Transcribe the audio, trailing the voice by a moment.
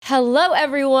Hello,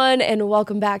 everyone, and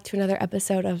welcome back to another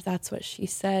episode of That's What She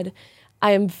Said.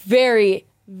 I am very,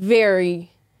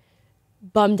 very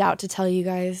bummed out to tell you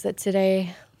guys that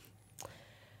today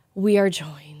we are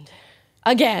joined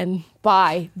again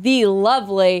by the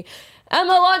lovely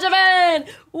Emma Langevin.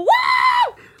 Woo!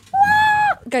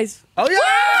 Woo! Guys. Oh,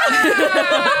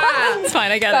 yeah! It's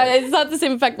fine, I get it. It's not the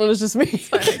same effect when it's just me.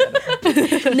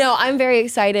 No, I'm very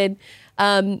excited.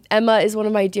 Emma is one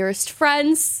of my dearest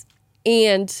friends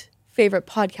and favorite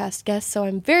podcast guests, so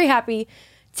I'm very happy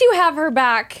to have her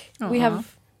back. We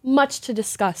have much to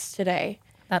discuss today.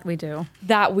 That we do.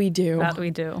 That we do. That we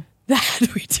do. That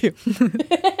we do.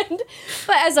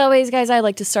 But as always, guys, I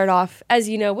like to start off, as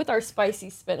you know, with our spicy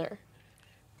spinner.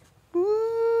 Woo!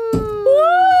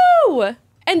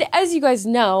 And as you guys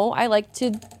know, I like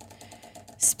to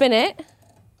spin it.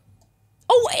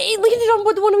 Oh, wait, look at it on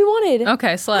what the one we wanted.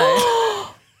 Okay, slay.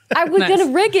 I was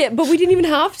gonna rig it, but we didn't even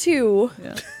have to.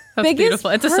 Yeah. That's beautiful.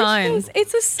 It's a sign.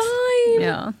 It's a sign.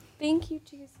 Yeah. Thank you,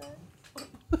 Jesus.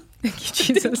 Thank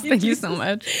you, Jesus. Thank you so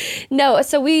much. No,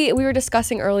 so we were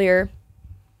discussing earlier,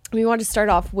 we wanted to start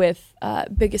off with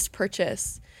biggest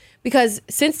purchase. Because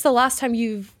since the last time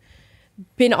you've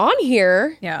been on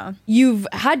here, Yeah. you've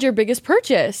had your biggest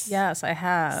purchase. Yes, I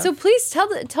have. So please tell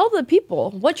the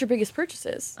people what your biggest purchase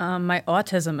is. My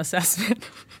autism assessment.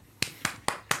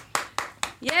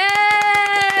 Yay!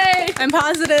 I'm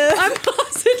positive. I'm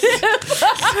positive.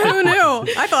 Who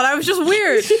knew? I thought I was just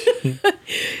weird.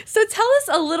 So tell us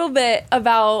a little bit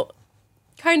about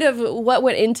kind of what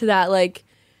went into that. Like,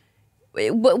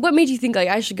 what made you think like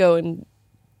I should go and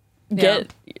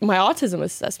get my autism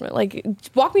assessment? Like,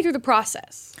 walk me through the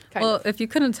process. Well, if you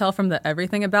couldn't tell from the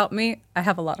everything about me, I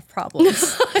have a lot of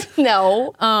problems.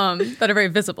 No. That are very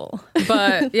visible.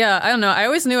 But yeah, I don't know. I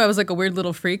always knew I was like a weird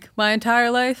little freak my entire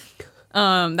life.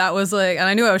 That was like, and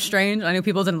I knew I was strange. I knew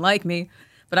people didn't like me,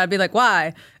 but I'd be like,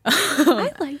 why?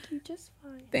 I like you just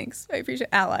fine. Thanks. I appreciate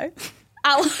ally.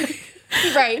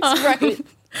 Right.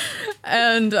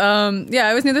 And yeah, I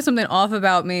always knew there's something off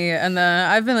about me. And then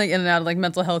I've been like in and out of like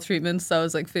mental health treatments. So I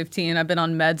was like 15. I've been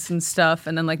on meds and stuff,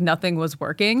 and then like nothing was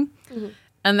working. Mm-hmm.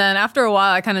 And then after a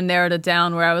while, I kind of narrowed it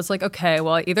down where I was like, okay,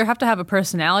 well, I either have to have a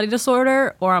personality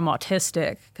disorder or I'm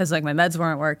autistic because like my meds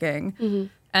weren't working. Mm-hmm.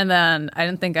 And then I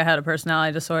didn't think I had a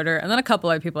personality disorder. And then a couple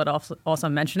other people had also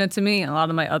mentioned it to me. And a lot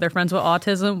of my other friends with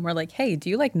autism were like, hey, do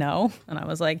you like know? And I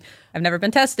was like, I've never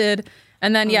been tested.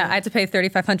 And then, yeah, I had to pay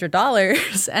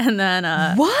 $3,500. And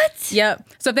then... what? Yep.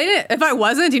 So if I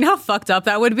wasn't, do you know how fucked up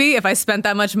that would be if I spent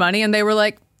that much money and they were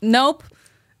like, nope.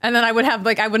 And then I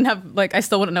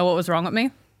still wouldn't know what was wrong with me.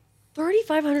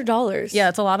 $3,500. Yeah,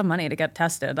 it's a lot of money to get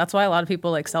tested. That's why a lot of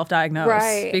people like self-diagnose.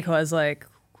 Right. Because like...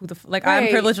 Right. I'm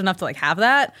privileged enough to like have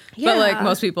that, Yeah. but like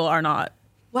most people are not.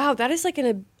 Wow, that is like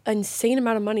an insane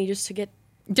amount of money just to get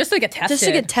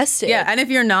tested. Yeah, and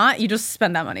if you're not, you just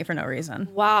spend that money for no reason.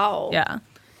 Wow. Yeah,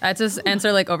 I had to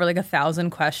answer like over like 1,000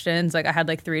 questions. Like I had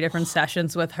like 3 different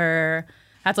sessions with her.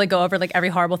 I had to like go over like every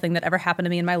horrible thing that ever happened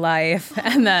to me in my life,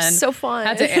 and then So fun. I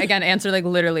had to again answer like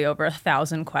literally over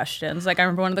 1,000 questions. Like I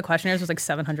remember one of the questionnaires was like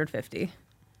 750.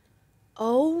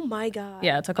 Oh my God.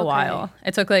 Yeah, it took a while.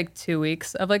 It took like 2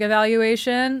 weeks of like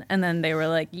evaluation, and then they were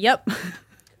like, yep.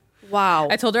 Wow.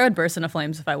 I told her I'd burst into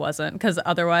flames if I wasn't, because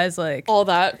otherwise like... all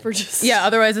that for just... Yeah,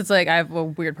 otherwise it's like I have a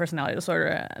weird personality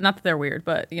disorder. Not that they're weird,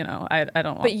 but you know, I don't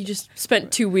want... But you just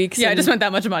spent 2 weeks. Yeah, I just spent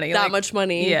that much money. That much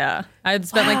money. Yeah. I had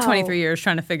spent like Wow. 23 years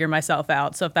trying to figure myself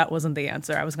out, so if that wasn't the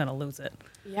answer, I was going to lose it.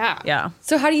 Yeah. Yeah.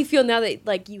 So how do you feel now that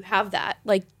like you have that?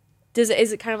 Like, is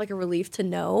it kind of like a relief to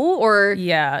know, or...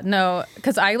 Yeah, no,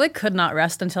 because I like could not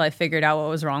rest until I figured out what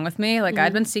was wrong with me. Like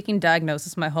I'd been seeking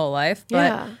diagnosis my whole life,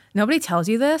 but nobody tells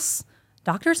you this.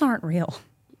 Doctors aren't real,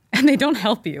 and they don't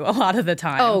help you a lot of the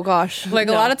time. Oh gosh. Like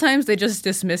a lot of times they just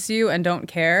dismiss you and don't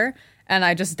care. And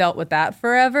I just dealt with that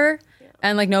forever. Yeah.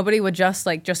 And like nobody would just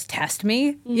test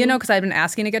me, you know, because I'd been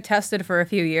asking to get tested for a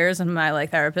few years, and my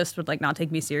like therapist would like not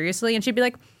take me seriously. And she'd be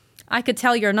like, I could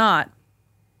tell you're not.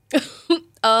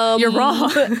 You're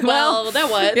wrong. Well, that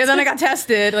was. Yeah, then I got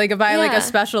tested like by like a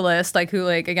specialist, like who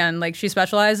like again like she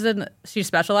specialized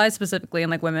specifically in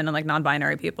like women and like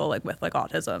non-binary people like with like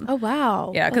autism. Oh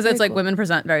wow. Yeah, because That's it's like very cool. women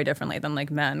present very differently than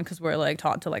like men, because we're like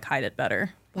taught to like hide it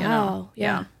better. Wow. You know?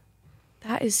 Yeah.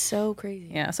 That is so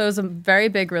crazy. Yeah. So it was a very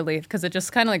big relief because it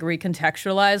just kind of like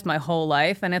recontextualized my whole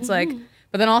life, and it's like.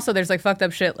 But then also there's like fucked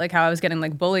up shit like how I was getting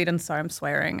like bullied, and sorry, I'm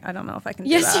swearing. I don't know if I can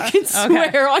do Yes, that. you can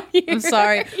swear on here. I'm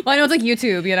sorry. Well, I know it's like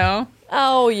YouTube, you know?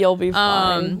 Oh, you'll be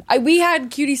fine. We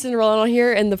had Cutie Cinderella on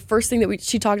here, and the first thing that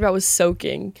she talked about was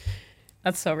soaking.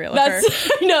 That's so real.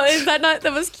 That's no, is that not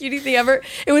the most cutie thing ever?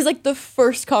 It was like the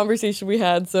first conversation we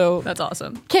had, so That's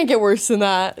awesome. can't get worse than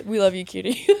that. We love you,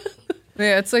 cutie.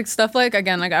 Yeah, it's like stuff like,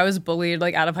 again, like I was bullied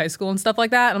like out of high school and stuff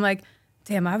like that. And I'm like,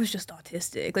 damn, I was just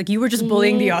autistic. Like you were just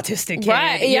bullying the autistic kid,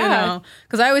 Right, you yeah. know?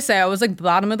 Because I always say I was like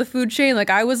bottom of the food chain. Like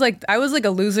I was like a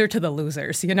loser to the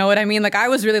losers. You know what I mean? Like I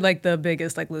was really like the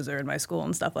biggest like loser in my school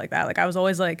and stuff like that. Like I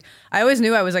always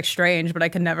knew I was like strange, but I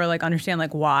could never like understand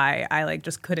like why I like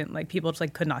just couldn't, like people just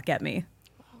like could not get me.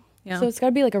 Yeah. So it's got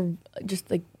to be like just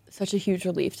like such a huge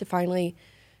relief to finally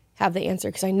have the answer,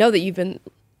 because I know that you've been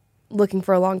looking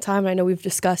for a long time. I know we've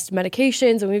discussed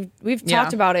medications and we've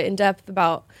talked about it in depth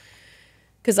about,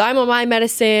 because I'm on my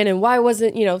medicine and why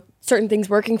wasn't, certain things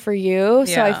working for you.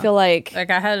 So I feel like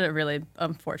I had a really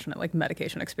unfortunate like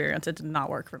medication experience. It did not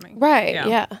work for me.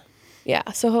 right.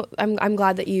 Yeah. So I'm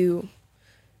glad that you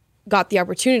got the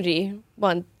opportunity,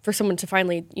 one, for someone to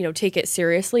finally, take it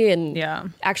seriously and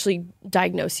actually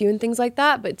diagnose you and things like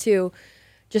that. But two,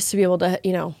 just to be able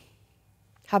to,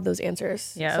 have those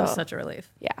answers. Yeah, it was such a relief.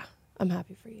 Yeah. I'm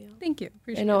happy for you. Thank you.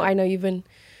 Appreciate I know you've been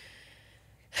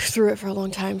through it for a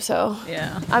long time, so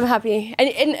yeah, I'm happy.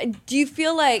 And do you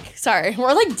feel like, sorry,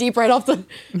 we're like deep right off the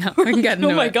no, we can get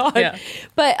into oh my it. god. Yeah.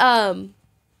 But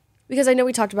because I know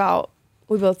we talked about,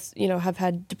 we both, have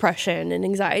had depression and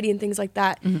anxiety and things like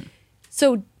that. Mm-hmm.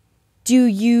 So do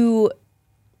you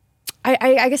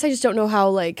I guess I just don't know how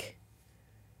like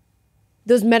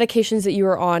those medications that you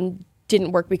were on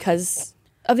didn't work because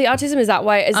of the autism. Is that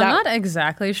why? I'm not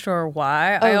exactly sure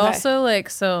why. Okay. I also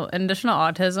so in addition to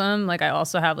autism, like I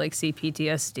also have like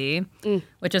CPTSD,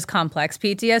 which is complex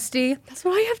PTSD. That's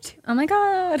what I have too. Oh my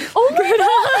god. Oh my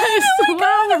god.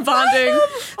 Wow, we're bonding.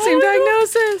 Same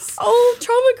diagnosis. Oh,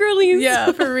 trauma girlies.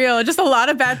 Yeah, for real. Just a lot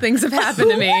of bad things have happened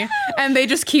to me, and they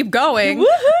just keep going.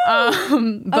 But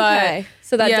okay.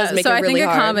 So that does make it really hard. So I think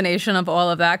a combination of all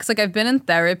of that, because like I've been in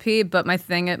therapy, but my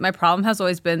problem has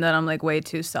always been that I'm like way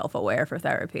too self-aware for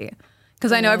therapy.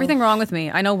 Because I know everything wrong with me.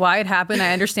 I know why it happened.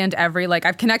 I understand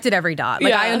I've connected every dot.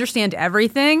 Like I understand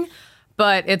everything,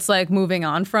 but it's like moving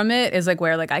on from it is like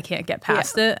where like I can't get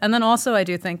past it. And then also I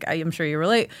do think, I'm sure you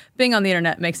relate, being on the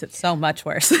internet makes it so much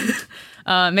worse.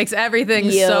 Makes everything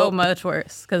so much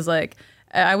worse. Because like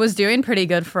I was doing pretty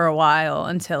good for a while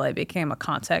until I became a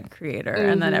content creator.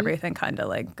 And then everything kind of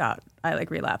like I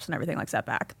like relapsed and everything like set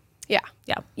back. Yeah.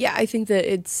 Yeah. Yeah, I think that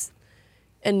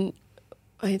and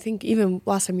I think even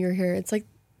last time you were here, it's like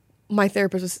my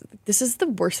therapist was, this is the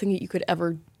worst thing that you could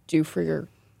ever do for your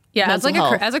as like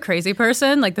as a crazy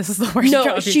person, like this is the worst No,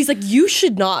 job. she's like, you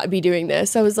should not be doing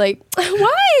this. I was like,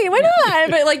 why? Why not?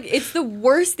 But like, it's the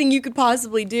worst thing you could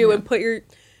possibly do and put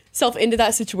yourself into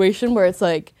that situation where it's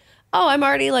like, oh, I'm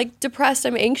already like depressed,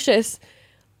 I'm anxious.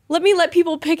 Let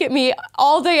people pick at me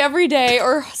all day, every day,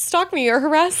 or stalk me or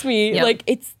harass me. Yep. Like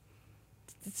it's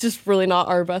just really not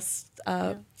our best.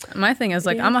 My thing is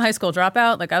like I'm a high school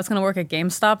dropout. Like I was gonna work at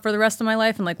GameStop for the rest of my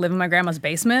life and like live in my grandma's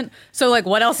basement. So like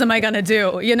what else am I gonna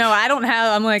do?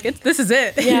 I'm like this is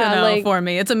it. Yeah, for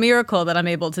me, it's a miracle that I'm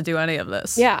able to do any of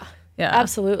this. Yeah, yeah,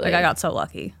 absolutely. Like I got so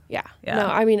lucky. Yeah. Yeah. No,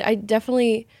 I mean, I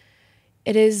definitely.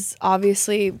 It is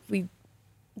obviously we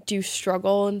do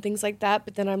struggle and things like that,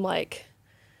 but then I'm like,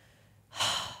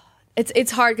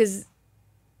 it's hard because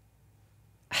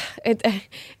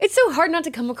it's so hard not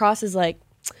to come across as like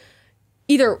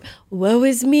either woe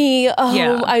is me,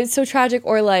 I'm so tragic,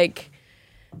 or like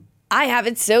I have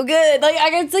it so good. Like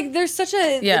it's like there's such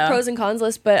a like, pros and cons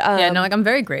list, but like I'm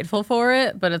very grateful for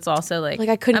it, but it's also like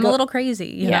I couldn't I'm a little crazy,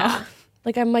 you know.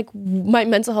 Like I'm like my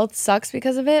mental health sucks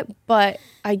because of it, but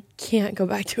I can't go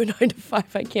back to a 9 to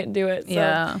 5. I can't do it.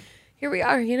 So here we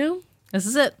are, This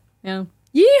is it. Yeah.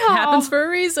 Yeehaw. It happens for a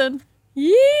reason.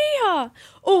 Yeehaw.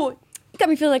 Oh, you got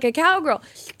me feeling like a cowgirl.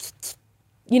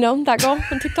 You know that girl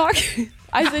on TikTok?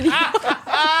 I said,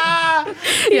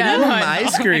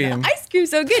 ice cream. Ice cream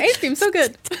so good. Ice cream so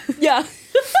good. Yeah.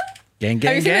 Gang,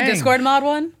 Have you seen the Discord mod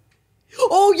one?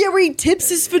 Oh, yeah, where he tips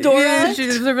his fedora. Yeah, she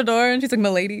tips her fedora and she's like,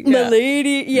 "Milady."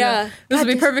 Milady, yeah. This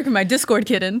would be perfect for my Discord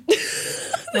kitten.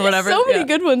 Or whatever. So many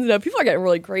good ones now. People are getting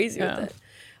really crazy with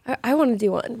it. I want to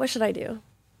do one. What should I do?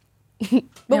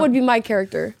 What would be my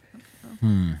character?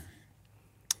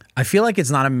 I feel like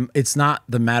it's not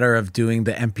the matter of doing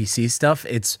the NPC stuff.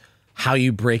 It's how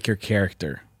you break your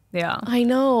character. Yeah. I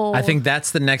know. I think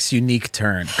that's the next unique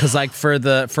turn. Because like for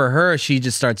her, she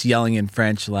just starts yelling in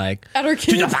French like At her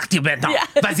kid. Tu dois partir maintenant.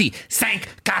 Vas-y. 5,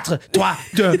 4,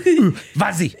 3, 2,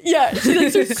 vas-y. Yeah, she like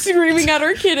starts screaming at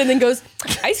her kid and then goes,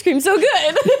 ice cream so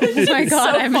good. Oh my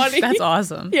God, so funny. that's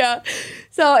awesome. Yeah.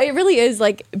 So it really is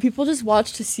like people just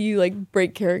watch to see you like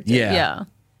break character. Yeah. Yeah.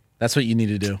 That's what you need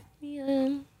to do.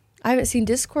 Yeah. I haven't seen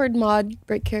Discord mod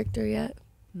break character yet.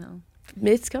 No.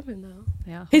 It's coming though.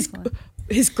 Yeah.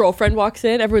 His girlfriend walks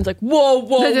in. Everyone's like, whoa.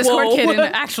 The Discord kitten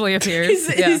actually appears.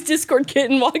 His Discord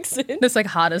kitten walks in. This like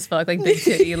hot as fuck, like big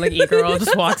titty, like e-girl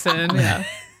just walks in. Yeah.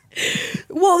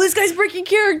 Whoa, this guy's breaking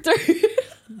character.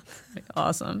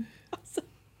 Awesome.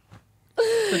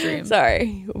 The dream.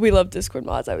 Sorry. We love Discord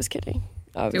mods. I was kidding.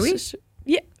 Do we?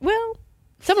 Yeah, well,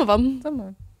 some of them.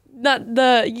 Someone.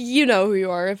 Not you know who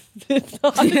you are. If it's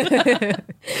not.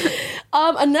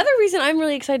 Another reason I'm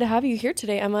really excited to have you here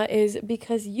today, Emma, is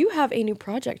because you have a new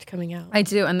project coming out. I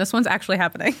do, and this one's actually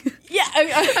happening. Yeah,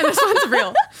 and this one's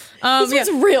real. This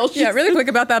one's real. Yeah, really quick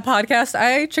about that podcast.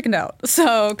 I chickened out,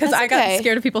 so because I got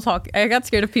scared of people talk. I got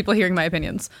scared of people hearing my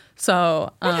opinions.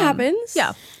 So that happens.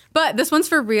 Yeah. But this one's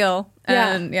for real,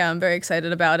 and I'm very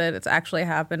excited about it. It's actually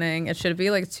happening. It should be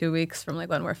like 2 weeks from like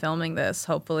when we're filming this,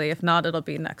 hopefully. If not, it'll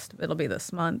be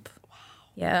this month. Wow.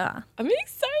 Yeah. I'm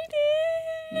excited.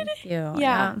 Thank you.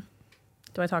 Yeah.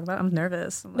 Do I talk about it? I'm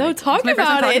nervous. No, talk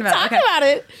about it. Talk about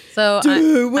it. So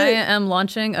I am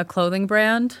launching a clothing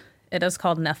brand. It is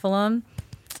called Nephilim.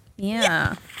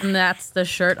 Yeah. And that's the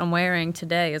shirt I'm wearing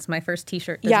today. It's my first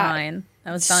t-shirt design.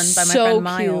 That was done by my friend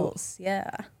Miles. Cute.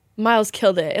 Yeah. Miles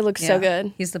killed it. It looks so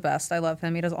good. He's the best. I love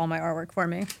him. He does all my artwork for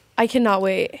me. I cannot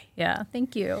wait. Yeah,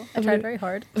 thank you. I tried very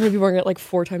hard. I'm going to be wearing it like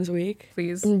 4 times a week.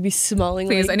 Please. I'm going to be smelling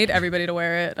Please, like... I need everybody to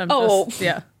wear it. I'll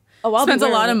Spent a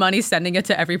lot of money sending it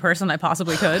to every person I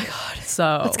possibly could. Oh my God.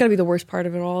 So that's got to be the worst part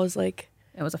of it all is like...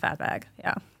 It was a fat bag.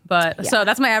 Yeah. But so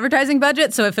that's my advertising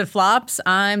budget. So if it flops,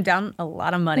 I'm down a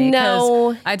lot of money.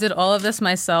 No. I did all of this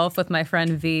myself with my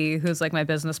friend V, who's like my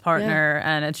business partner.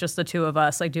 Yeah. And it's just the two of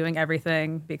us like doing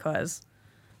everything because...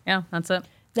 Yeah, that's it.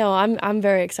 No, I'm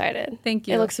very excited. Thank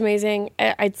you. It looks amazing.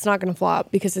 It's not going to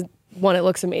flop because it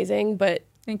looks amazing, but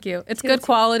thank you. It's good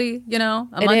quality, you know.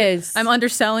 It is. I'm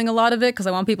underselling a lot of it because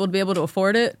I want people to be able to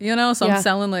afford it, you know. So I'm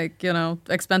selling like, you know,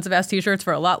 expensive ass t-shirts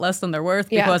for a lot less than they're worth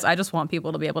because I just want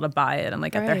people to be able to buy it and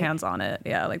like get their hands on it.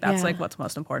 Yeah, like that's like what's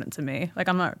most important to me. Like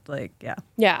I'm not like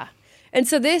Yeah. And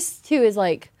so this too is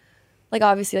like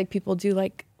obviously like people do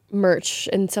like merch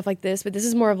and stuff like this, but this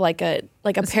is more of like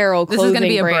apparel clothing. This is going to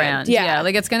be a brand. Yeah.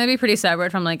 Like it's going to be pretty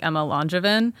separate from like Emma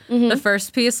Langevin. Mm-hmm. The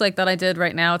first piece like that I did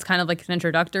right now, it's kind of like an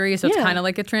introductory, so it's kind of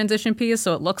like a transition piece,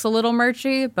 so it looks a little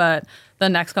merchy, but the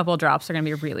next couple of drops are going to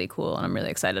be really cool and I'm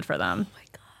really excited for them. Oh my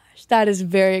gosh, that is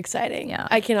very exciting. Yeah.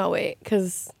 I cannot wait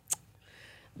because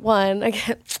one, I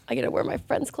get to wear my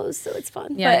friends' clothes, so it's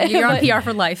fun. Yeah, you're on PR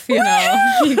for life, you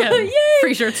know. You get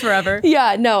free shirts forever.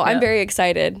 Yeah, no, I'm very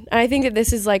excited. And I think that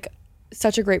this is like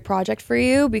such a great project for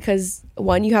you because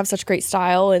one, you have such great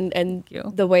style and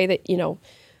the way that, you know,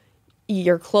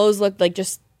 your clothes look like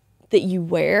just that you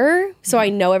wear. So I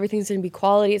know everything's going to be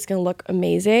quality. It's going to look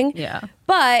amazing. Yeah.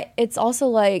 But it's also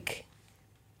like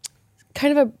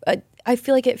kind of I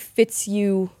feel like it fits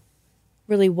you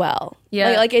really well.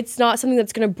 Yeah. Like it's not something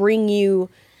that's going to bring you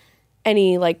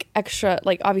any like extra,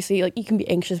 like obviously like you can be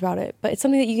anxious about it, but it's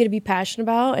something that you get to be passionate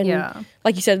about. And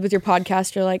like you said with your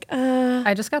podcast, you're like,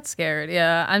 I just got scared.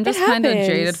 Yeah. I'm just kind of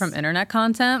jaded from internet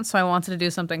content. So I wanted to do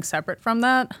something separate from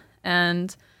that.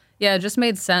 And yeah, it just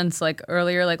made sense. Like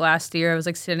earlier, like last year, I was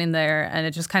like sitting there and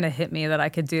it just kind of hit me that I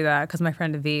could do that because my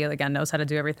friend V, again, knows how to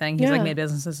do everything. He's like made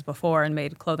businesses before and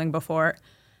made clothing before.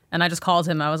 And I just called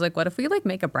him. I was like, what if we like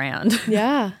make a brand?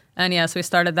 Yeah. And so we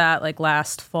started that like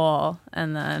last fall.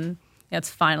 And then it's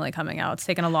finally coming out. It's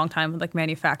taken a long time with like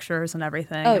manufacturers and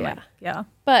everything. Oh, and, yeah. Like, yeah.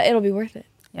 But it'll be worth it.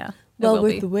 Yeah. Well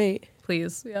worth the wait.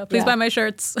 Please. Yeah. Please buy my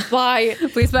shirts.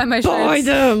 Please buy my shirts. Buy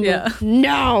them. Yeah.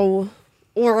 Now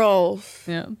or else.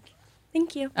 Yeah.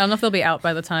 Thank you. I don't know if they'll be out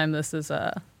by the time this is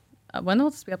when will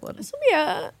this be uploaded? This will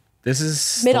be This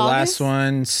is mid-August? the last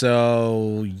one.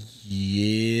 So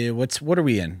yeah, what are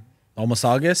we in? Almost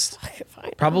August?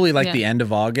 Fine. Probably like the end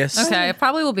of August. Okay, it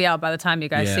probably will be out by the time you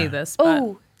guys see this. But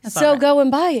Oh, so go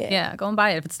and buy it. yeah, go and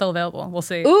buy it if it's still available. We'll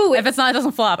see. Ooh, if it's not, it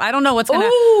doesn't flop. I don't know what's gonna.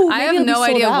 Ooh, I maybe have it'll be no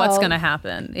idea sold what's out. gonna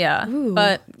happen. Yeah, Ooh.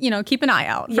 but you know, keep an eye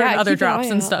out for Yeah, other keep an drops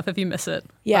eye and out. stuff if you miss it.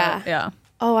 Yeah. But, yeah.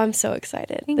 Oh, I'm so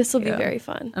excited. This will be you. very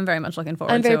fun. I'm very much looking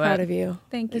forward. I'm very to proud it. of you.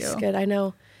 Thank This you. is good. I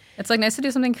know. It's like nice to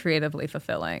do something creatively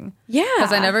fulfilling. Yeah.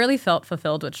 Because I never really felt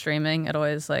fulfilled with streaming. It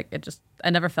always I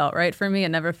never felt right for me. It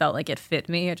never felt like it fit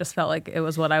me. It just felt like it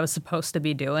was what I was supposed to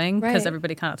be doing because Right.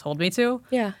 everybody kind of told me to.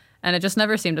 Yeah. And it just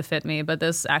never seemed to fit me. But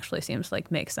this actually seems like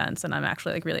makes sense. And I'm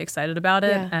actually like really excited about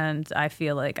it. Yeah. And I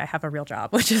feel like I have a real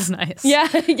job, which is nice. Yeah.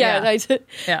 Yeah. I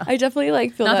definitely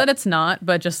like feel Not that. that it's not,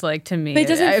 but just like to me, But it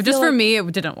doesn't just feel for like- me,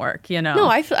 it didn't work, you know? No,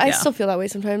 I still feel that way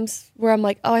sometimes where I'm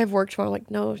like, oh, I have work tomorrow. I'm like,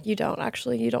 no, you don't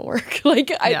actually. You don't work.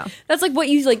 Like, that's like what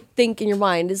you like think in your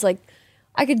mind is like,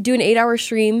 I could do an 8-hour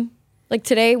stream Like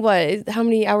today, how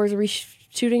many hours are we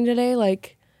shooting today?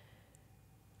 Like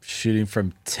Shooting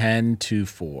from 10 to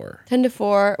 4. 10 to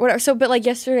 4, whatever. So, but like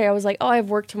yesterday, I was like, oh, I have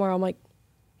work tomorrow. I'm like,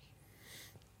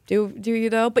 do you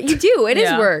though? But you do. It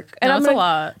is work. And No, I'm it's a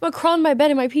lot. I'm gonna crawl in my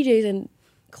bed in my PJs and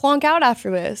clonk out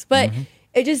after this. But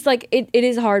it just like, it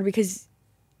is hard because,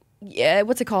 yeah,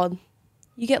 what's it called?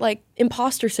 You get like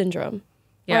imposter syndrome.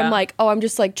 Where Yeah. I'm like, oh, I'm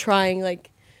just like trying like,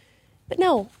 but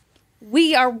no,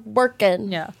 we are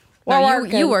working. Yeah. We're No, you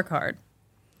working. work hard.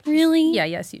 Really? Yeah,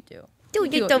 yes, you do. Do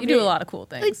You do a lot of cool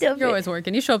things. You're always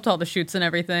working. You show up to all the shoots and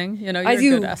everything. You know, you're I a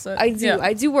do. good asset. I do. Yeah.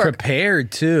 I do work.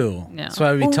 Prepared too. Yeah. That's what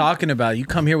I be talking about. You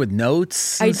come here with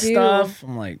notes and I do. stuff.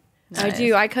 I'm like, I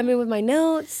do. I come in with my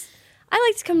notes. I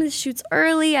like to come to the shoots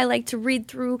early. I like to read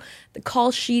through the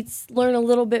call sheets, learn a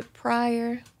little bit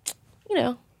prior. You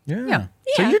know. yeah.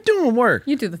 So Yeah. you're doing work.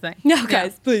 You do the thing. No,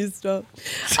 guys, please stop.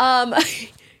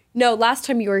 No, last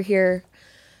time you were here,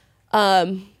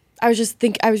 I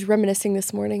was reminiscing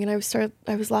this morning, and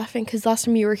I was laughing because last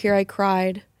time you were here, I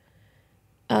cried.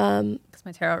 It's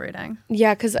my tarot reading.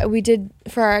 Yeah, because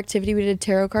for our activity, we did a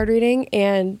tarot card reading,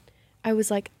 and I was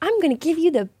like, I'm going to give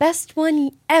you the best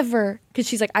one ever. Because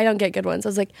she's like, I don't get good ones. I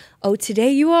was like, oh,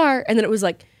 today you are. And then it was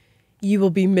like, you will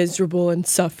be miserable and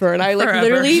suffer. And I like Forever.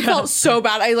 literally felt so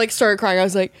bad. I like started crying. I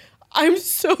was like, I'm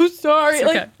so sorry. It's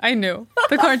Like, okay. I knew.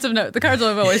 The cards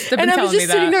have always been and I telling was me just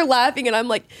that. sitting there laughing, and I'm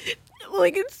like,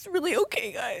 it's really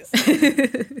okay, guys.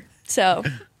 So,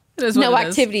 It is what no it is.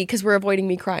 activity because we're avoiding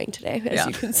me crying today, as Yeah.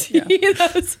 you can see.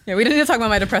 That's- Yeah, we didn't need to talk about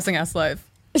my depressing ass life.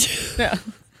 Yeah.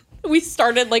 we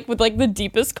started like with like the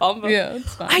deepest combo. Yeah,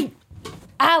 it's fine.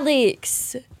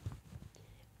 Alex,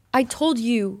 I told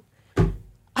you.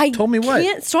 I Told me what?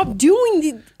 can't stop doing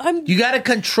the. You got to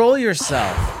control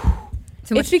yourself.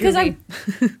 Too much It's because juvie.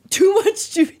 I'm too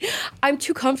much. I'm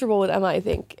too comfortable with Emma. I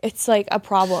think it's like a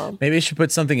problem. Maybe you should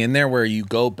put something in there where you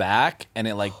go back and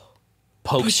it like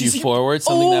pokes you Pushes you- forward.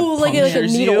 Something Oh, that like a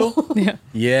punctures needle. you. Yeah.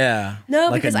 Yeah. No,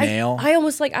 like because a nail. I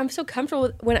almost like I'm so comfortable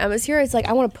with when Emma's here. It's like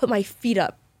I want to put my feet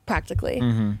up practically,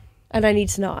 and I need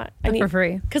to not. I need for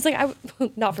free. because like I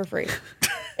not for free.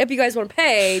 If you guys want to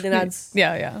pay, then that's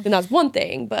Yeah. then that's one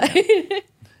thing. But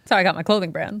That's how I got my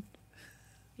clothing brand.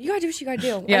 you gotta do what you gotta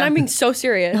do. Yeah. And I'm being so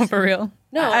serious. No, for real.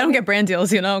 No, I don't get brand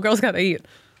deals, you know? Girls gotta eat.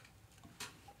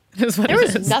 It is what There it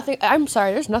was is. nothing. I'm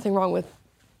sorry. There's nothing wrong with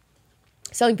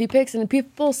selling pee pics, and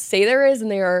people say there is, and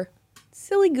they are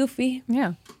silly, goofy.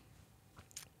 Yeah.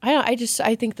 I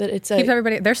think that it's Keeps a.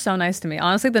 everybody, they're so nice to me.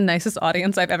 Honestly, the nicest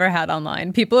audience I've ever had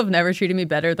online. People have never treated me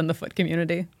better than the foot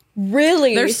community.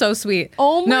 Really? They're so sweet.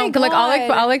 Oh my no, like God.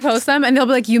 I'll like post them and they'll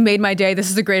be like, "You made my day. This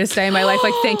is the greatest day of my life.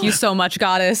 Like, thank you so much,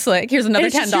 goddess. Like, here's another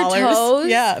It's just your $10." toes?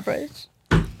 Yeah, right.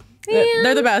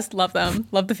 They're the best. Love them.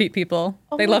 Love the feet people.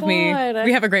 They my love me. God.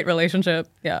 We have a great relationship.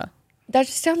 Yeah. That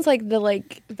just sounds like the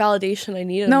validation I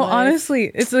need. In No, life. honestly,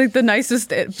 it's like the nicest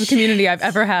community I've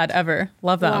ever had. Ever.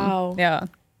 Love them. Wow. Yeah.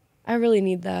 I really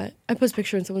need that. I post a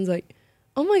picture and someone's like,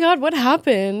 "Oh my God, what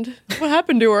happened? What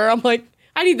happened to her?" I'm like,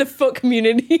 I need the foot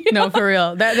community. No, for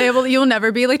real. You'll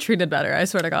never be like treated better. I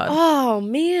swear to God. Oh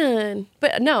man,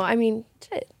 but no, I mean,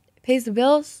 shit, it pays the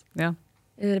bills, Yeah.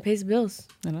 and it pays the bills.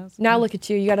 It is. Now look at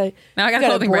you. You gotta. Now I got you a got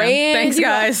clothing brand. Thanks, You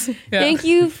got- guys. Yeah. Thank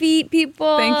you, feet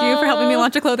people. Thank you for helping me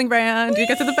launch a clothing brand. You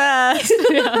guys are the best.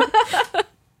 Yeah.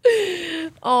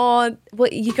 Oh, well,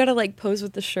 you gotta like pose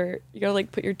with the shirt. You gotta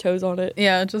like put your toes on it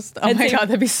Yeah, just oh And my say- God,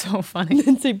 that'd be so funny.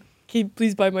 and say, "Can you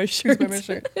please buy my shirt?" Buy my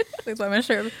shirt. Please buy my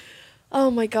shirt.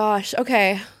 Oh my gosh.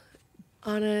 Okay.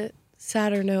 On a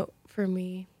sadder note for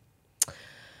me.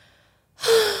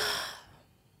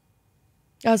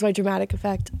 That was my dramatic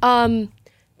effect.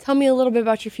 Tell me a little bit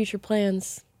about your future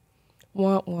plans.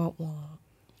 Wah, wah, wah.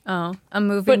 Oh, I'm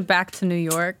moving But- back to New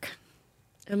York.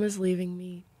 Emma's leaving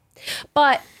me.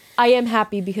 But I am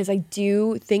happy because I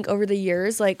do think over the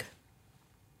years, like,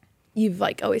 you've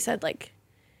like always said, like,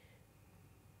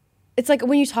 it's like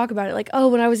when you talk about it, like, oh,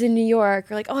 when I was in New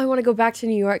York, or like, oh, I want to go back to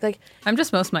New York. Like, I'm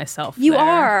just most myself. you there.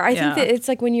 are. I Yeah. think that it's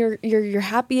like when you're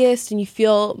happiest and you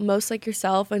feel most like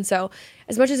yourself. And so,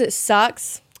 as much as it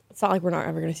sucks, it's not like we're not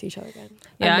ever going to see each other again.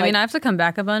 Yeah, I'm I mean, like- I have to come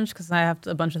back a bunch because I have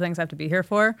a bunch of things I have to be here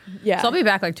for. Yeah. So I'll be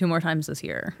back like 2 more times this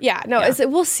year. yeah, no, Yeah.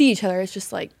 we'll see each other. It's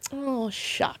just like, oh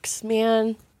shucks,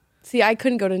 man. See, I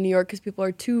couldn't go to New York because people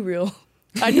are too real.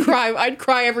 I'd cry. I'd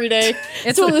cry every day.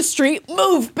 It's on the street.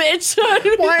 Move, bitch.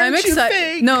 Why I'm aren't you excited.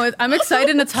 fake? No, I'm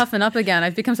excited to toughen up again.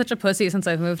 I've become such a pussy since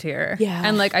I've moved here. Yeah.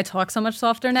 And like I talk so much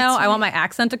softer now. I want my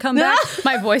accent to come back.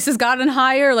 My voice has gotten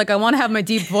higher. Like I want to have my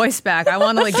deep voice back. I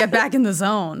want to like get back in the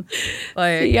zone.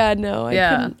 Like Yeah, no,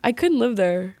 Yeah. I couldn't live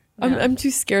there. I'm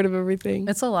too scared of everything.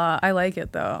 It's a lot. I like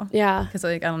it though. Yeah. Because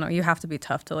like I don't know, you have to be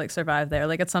tough to like survive there.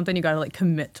 Like it's something you got to like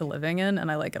commit to living in,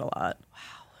 and I like it a lot. Wow.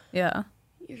 Yeah.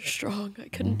 You're strong. I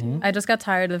couldn't do it. I just got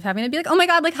tired of having to be like, oh my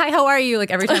god, like hi, how are you?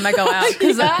 Like every time I go out,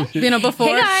 because before,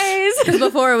 Hey guys. because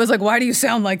before it was like, why do you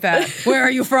sound like that? Where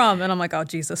are you from? And I'm like, oh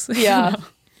Jesus. Yeah.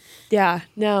 Yeah.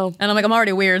 No. And I'm like, I'm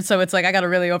already weird, so it's like I got to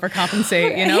really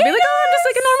overcompensate, you know? Be like, oh, I'm just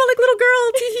like a normal like little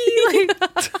girl. Tee-hee.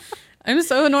 Like, I'm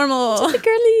so normal. Just a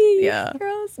girly. Yeah.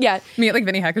 Girls. Yeah. Me at like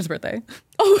Vinny Hacker's birthday.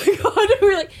 Oh my god. We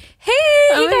were like, hey,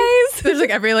 I'm you like- guys. There's like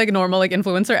every like normal like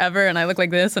influencer ever, and I look like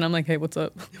this, and I'm like, hey, what's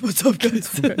up? What's up,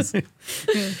 guys?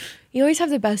 You always have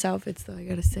the best outfits, though. I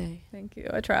gotta say. Thank you.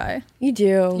 I try. You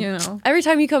do. You know. Every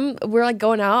time you come, we're like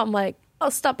going out. I'm like,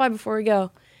 I'll stop by before we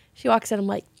go. She walks in. I'm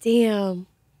like, damn.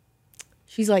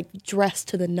 She's like dressed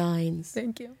to the nines.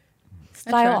 Thank you.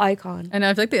 Style try. icon. I know.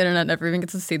 I feel like the internet never even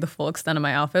gets to see the full extent of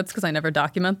my outfits because I never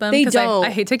document them. They 'cause don't. I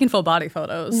hate taking full body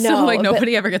photos. No, so like but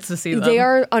nobody ever gets to see them. They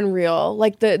are unreal.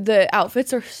 Like the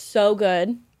outfits are so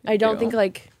good. I don't you. think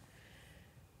like,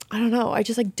 I don't know. I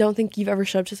just like don't think you've ever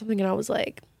showed up to something and I was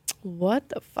like, what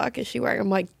the fuck is she wearing? I'm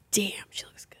like, damn, she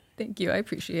looks good. Thank you. I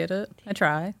appreciate it. I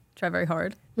try. Try very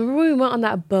hard. Remember when we went on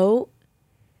that boat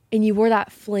and you wore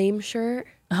that flame shirt?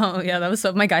 Oh yeah, that was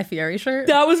my Guy Fieri shirt.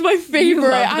 That was my favorite.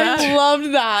 loved that? I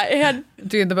loved that. It had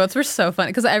Dude, the boats were so fun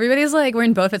because everybody's like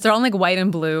wearing boat fits. They're all in, like white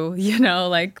and blue, you know,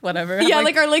 like whatever. yeah, I'm,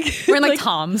 like our like wearing like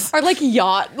Toms. our like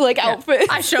yacht like outfit.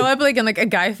 I show up like in like a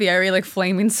Guy Fieri like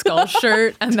flaming skull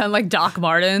shirt and then like Doc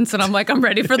Martens, and I'm like, I'm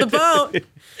ready for the boat.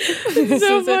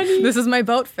 So funny. This is my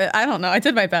boat fit. I don't know. I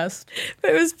did my best.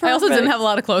 It was perfect. I also didn't have a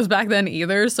lot of clothes back then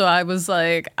either, so I was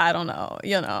like, I don't know,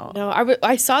 you know. No,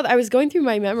 I saw that. I was going through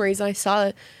my memories and I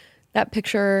saw that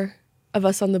picture of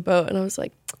us on the boat and I was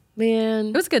like, man,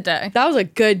 It was a good day. that was a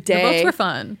good day. The boats were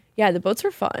fun. Yeah, the boats were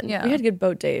fun. Yeah. We had good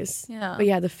boat days. Yeah. But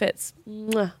yeah, the fits.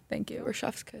 Mwah, Thank they you. were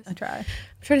chef's kiss. I I'm try.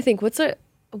 trying to think. What's their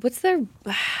I'm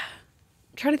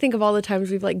trying to think of all the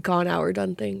times we've like gone out or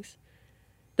done things.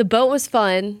 The boat was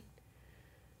fun.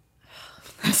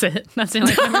 That's it. That's the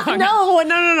only time we're hung out.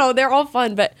 No. They're all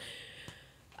fun, but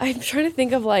I'm trying to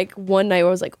think of like one night where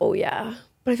I was like, oh yeah.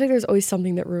 But I feel like there's always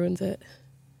something that ruins it.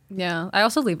 Yeah. I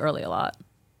also leave early a lot.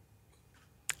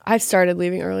 I've started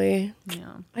leaving early.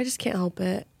 Yeah. I just can't help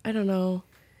it. I don't know.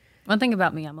 One thing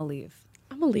about me, I'm a leave.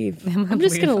 I'm gonna leave. I'm I'm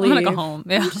just gonna leave. I'm gonna go home.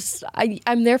 Yeah.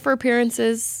 I'm there for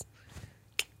appearances.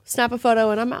 Snap a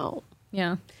photo and I'm out.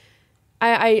 Yeah.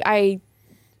 I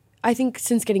think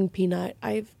since getting Peanut,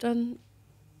 I've done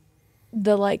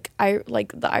the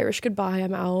the Irish goodbye.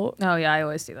 I'm out. Oh yeah, I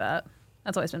always do that.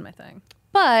 That's always been my thing.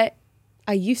 But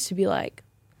I used to be like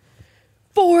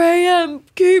 4 a.m.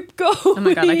 Keep going. Oh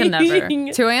my god, I can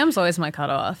never. 2 a.m. is always my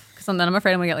cutoff because then I'm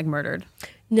afraid I'm gonna get like murdered.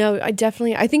 No, I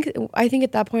think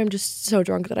at that point I'm just so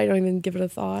drunk that I don't even give it a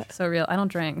thought. So real. I don't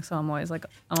drink, so I'm always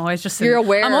just sitting. You're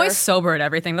aware. I'm always sober at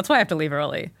everything. That's why I have to leave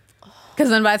early. Because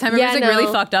then by the time everybody's like really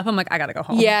no. fucked up, I'm like, I gotta go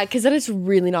home. Yeah, because then it's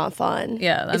really not fun.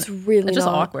 Yeah. It's really it's just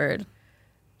not. awkward.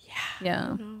 Yeah.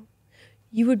 Yeah.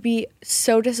 You would be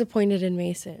so disappointed in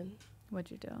Mason.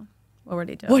 What'd you do? What would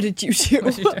he do? What did you do?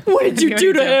 What'd you do? What did you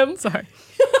do to him? Sorry.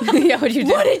 Yeah, what'd you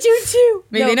do? What did you do?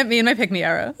 Maybe No. me and my pick me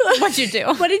era. What'd you do?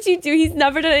 What did you do? He's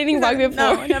never done anything wrong before.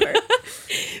 No, never.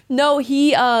 No,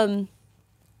 he's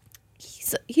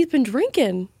been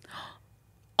drinking.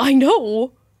 I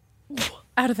know.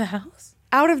 Out of the house?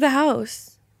 Out of the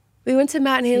house. We went to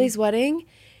Matt and Haley's wedding,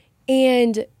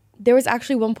 and there was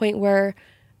actually one point where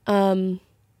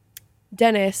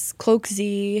Dennis, Cloak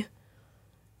Z,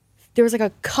 there was like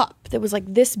a cup that was like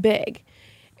this big,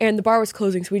 and the bar was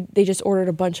closing, so they just ordered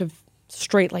a bunch of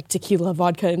straight like tequila,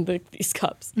 vodka in these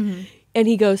cups. Mm-hmm. And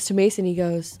he goes to Mason, he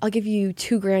goes, I'll give you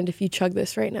 $2,000 if you chug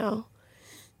this right now.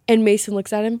 And Mason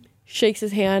looks at him, shakes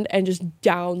his hand, and just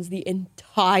downs the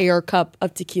entire cup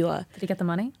of tequila. Did he get the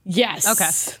money? Yes. Okay.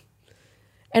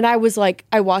 And I was like,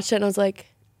 I watched it and I was like,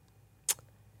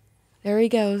 there he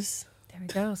goes. There he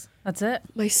goes. That's it.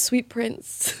 My sweet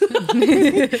prince.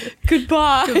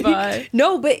 Goodbye. Goodbye.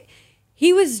 No, but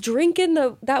he was drinking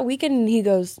that weekend and he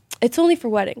goes, it's only for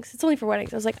weddings. It's only for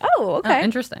weddings. I was like, oh, okay. Oh,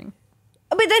 interesting.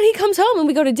 But then he comes home and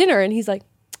we go to dinner and he's like,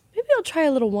 maybe I'll try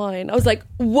a little wine. I was like,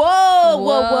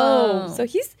 whoa. So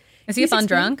Is he a he's fun experienced-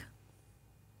 drunk?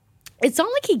 It's not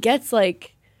like he gets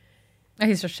like, Oh,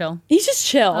 he's just chill. he's just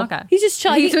chill. Okay. He's just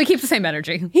chill. So he keeps the same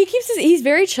energy. He's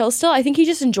very chill still. I think he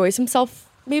just enjoys himself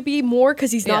maybe more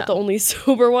because he's not Yeah. the only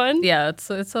sober one. Yeah, it's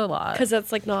a lot. Because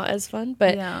that's like not as fun.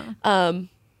 But Yeah.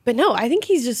 but no, I think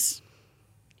he's just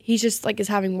like is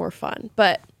having more fun.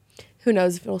 But who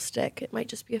knows if it'll stick? It might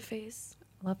just be a phase.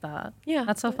 I love that. Yeah.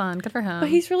 That's so fun. Good for him. But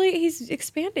he's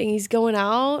expanding. He's going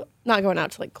out, not going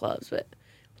out to like clubs, but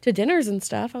to dinners and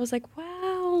stuff. I was like,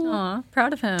 wow. Aw,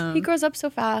 proud of him. He grows up so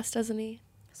fast, doesn't he?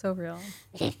 So real.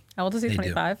 How old is he? They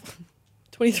do. 25?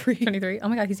 23. 23? Oh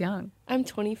my God, he's young. I'm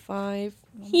 25.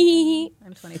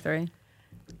 I'm 23.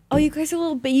 Oh, you guys are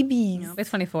little babies. He's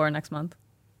 24 next month.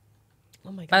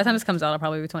 Oh my god. By the time this comes out, I'll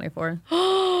probably be 24.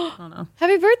 I don't know.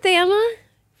 Happy birthday, Emma.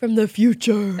 From the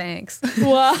future. Thanks.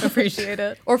 Wow. Appreciate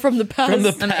it. Or from the past. From the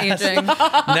I'm past. aging.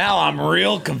 Now I'm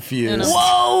real confused.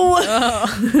 Whoa!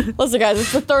 Listen, guys,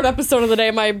 it's the third episode of the day.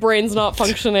 My brain's not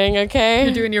functioning, okay?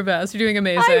 You're doing your best. You're doing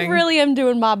amazing. I really am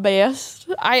doing my best.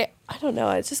 I don't know.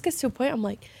 It just gets to a point I'm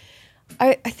like,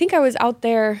 I think I was out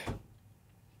there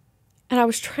and I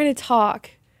was trying to talk.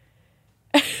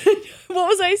 What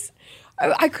was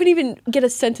I couldn't even get a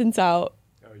sentence out.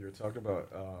 Oh, you were talking about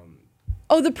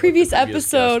The previous guest,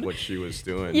 episode. what she was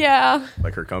doing. Yeah.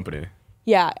 Like her company.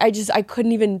 Yeah, I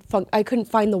couldn't even I couldn't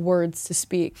find the words to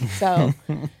speak. So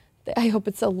I hope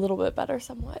it's a little bit better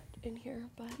somewhat in here,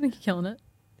 but I think you're killing it.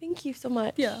 thank you so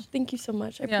much. Yeah. Thank you so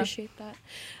much. I Yeah. appreciate that.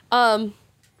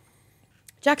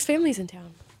 Jack's family's in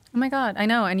town. Oh my God, I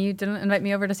know. And you didn't invite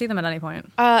me over to see them at any point.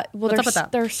 Well, What's up with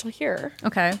that? they're still here.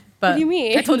 Okay. But do you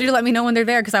mean? I told you to let me know when they're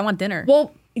there because I want dinner.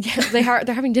 Well, yeah,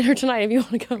 they're having dinner tonight if you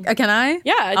want to come. Can I?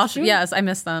 Yeah, I'll just do it. yes, I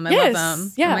miss them. I Yes, love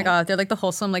them. yeah. Oh my God, they're like the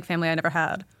wholesome like family I never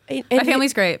had. And My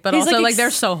family's great, but he's, also like, like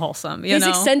they're so wholesome. You his know.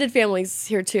 extended family's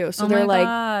here too, so Oh they're my like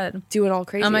God. doing all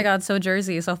crazy. Oh my God, so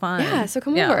Jersey, so fun. Yeah, so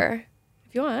come over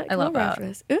if you want. Come love over that. after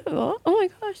this. Ooh, oh my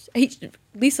gosh,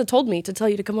 Lisa told me to tell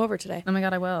you to come over today. Oh my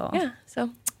God, I will. Yeah. So,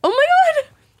 oh my god,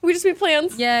 we just made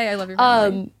plans. Yay, I love your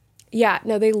family. Yeah.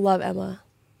 No, they love Emma.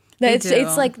 They It's do.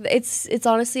 like it's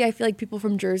honestly, I feel like people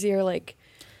from Jersey are like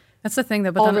That's the thing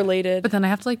though. But all then, related. But then I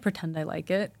have to like pretend I like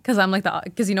it because I'm like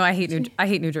because you know I hate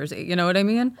New Jersey. You know what I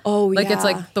mean? Oh, like it's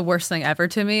yeah. like the worst thing ever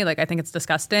to me. Like I think it's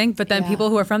disgusting. But then Yeah. people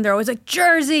who are from there are always like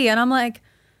Jersey, and I'm like.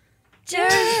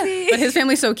 Jersey. But his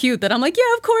family's so cute that I'm like,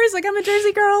 yeah, of course, like I'm a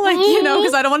Jersey girl, like you know,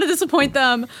 because I don't want to disappoint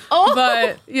them. Oh.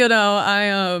 But you know,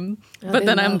 I but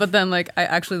they then like I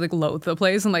actually like loathe the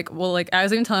place and like well like I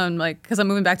was even telling him like because I'm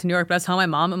moving back to New York, but I was telling my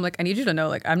mom I'm like I need you to know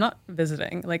like I'm not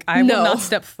visiting, like I No. will not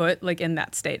step foot like in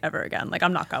that state ever again, like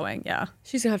I'm not going. Yeah,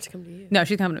 She's gonna have to come to you. no,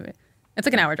 she's coming to me. It's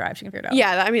like an hour drive. She can figure it out.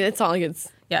 Yeah, I mean, it's not like it's.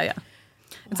 yeah.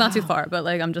 It's not too far, but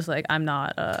like I'm just like I'm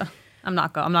not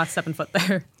stepping foot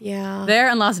there. Yeah. There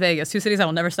and Las Vegas, two cities I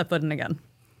will never step foot in again.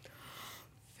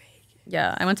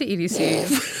 Yeah, I went to EDC.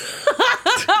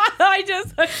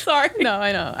 I'm sorry. No,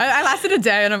 I know. I lasted a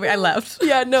day and I left.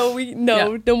 Yeah, no,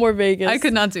 no more Vegas. I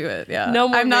could not do it. Yeah, No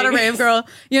more I'm not a Vegas. rave girl.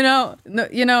 You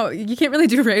know, you can't really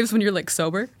do raves when you're like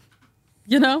sober.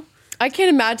 You know, I can't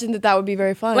imagine that would be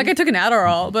very fun. like I took an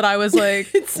Adderall, but I was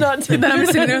like, it's not. then I'm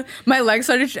sitting there. My legs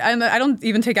started, and I don't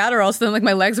even take Adderall, so then like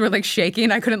my legs were like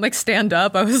shaking. I couldn't like stand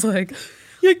up. I was like.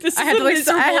 I had to like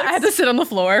I had to sit on the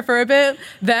floor for a bit.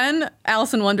 Then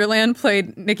Alice in Wonderland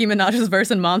played Nicki Minaj's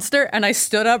verse in Monster, and I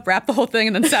stood up, rapped the whole thing,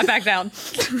 and then sat back down.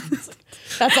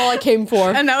 That's all I came for.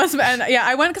 And that was yeah.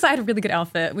 I went because I had a really good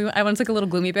outfit. I went as like a little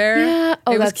gloomy bear. Yeah.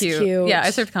 Oh, it was that's cute. cute. Yeah,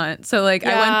 I served cunt. So like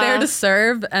I went there to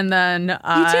serve, and then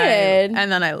I did.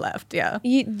 and then I left. Yeah,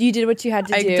 You did what you had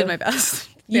to I do. did my best.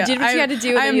 You did what you had to do,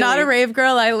 and I then am you not a leave. rave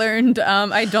girl. I learned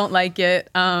I don't like it.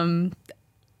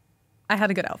 I had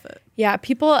a good outfit. Yeah,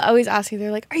 people always ask me.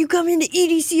 They're like, "Are you coming to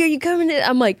EDC? Are you coming to?"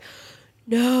 I'm like,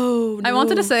 "No." I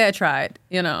wanted to say I tried.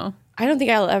 You know. I don't think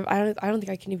I'll. I don't think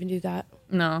I can even do that.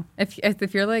 No,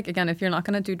 if you're like again, if you're not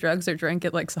gonna do drugs or drink,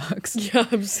 it like sucks. Yeah,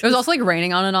 It was also like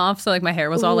raining on and off, so like my hair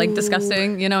was all like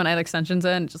disgusting, you know, and I had extensions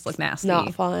in, it just looked nasty.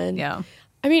 not fun. Yeah,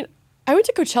 I mean, I went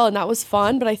to Coachella and that was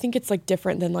fun, but I think it's like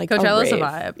different than like Coachella's a rave.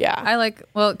 vibe. Yeah, I like.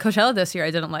 Well, Coachella this year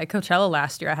I didn't like. Coachella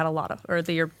last year I had a lot of, or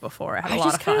the year before I had a lot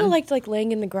just of fun. kind of liked like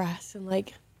laying in the grass and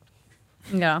like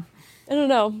Yeah, I don't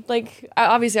know. Like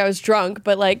obviously I was drunk,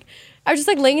 but like I was just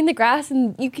like laying in the grass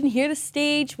and you can hear the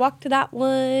stage. Walk to that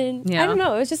one. Yeah. I don't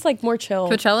know. It was just like more chill.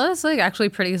 Coachella is like actually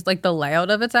pretty. Like the layout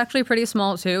of it's actually pretty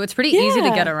small too. It's pretty easy to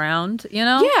Yeah. get around. You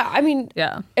know. Yeah, I mean,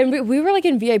 Yeah. and we were like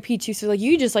in VIP too, so like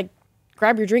you just like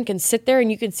grab your drink and sit there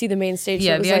and you could see the main stage. So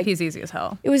Yeah, it was VIP's like, easy as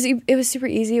hell. it was super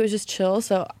easy. It was just chill.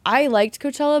 So I liked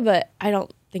Coachella, but I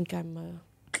don't think I'm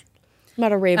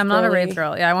not a rave. I'm not a girly. rave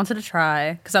girl. Yeah, I wanted to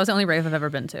try because that was the only rave I've ever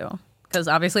been to. Because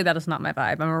obviously that is not my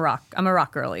vibe. I'm a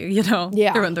rock girly, you know,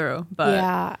 Yeah. through and through. But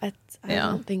Yeah, I Yeah.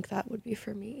 don't think that would be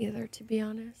for me either, to be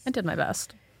honest. I did my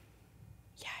best.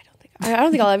 Yeah, I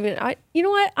don't think I'll even. You know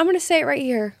what? I'm gonna say it right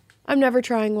here. I'm never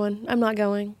trying one. I'm not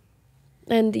going,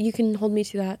 and you can hold me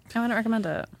to that. I wouldn't recommend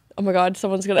it. oh my God,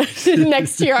 someone's gonna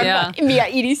next year Yeah. me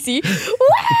at EDC.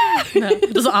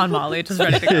 Just on Molly, just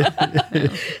ready to go.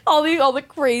 all the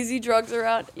crazy drugs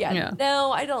around. Yeah, Yeah.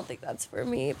 no, I don't think that's for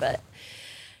me. But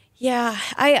yeah,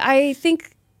 I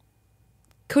think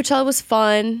Coachella was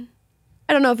fun.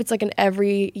 I don't know if it's like an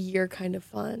every year kind of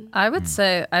fun. I would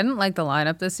say I didn't like the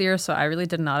lineup this year, so I really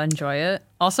did not enjoy it.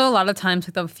 Also, a lot of times,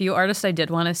 like the few artists I did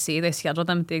want to see, they scheduled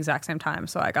them at the exact same time,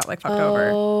 so I got like fucked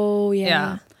over. Oh Yeah.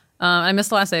 yeah. I missed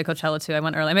the last day of Coachella too. I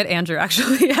went early. I made Andrew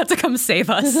actually had to come save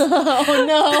us Oh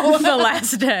no. the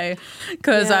last day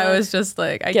because Yeah. I was just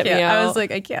like, I Get me can't. I was out.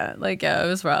 like, I can't. Like, yeah, it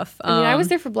was rough. I mean, I was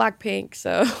there for Blackpink,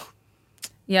 so.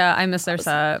 Yeah, I missed their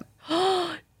set.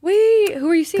 Wait, who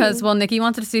are you seeing? Because, well, Nikki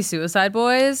wanted to see Suicide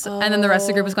Boys, and then the rest of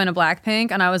the group was going to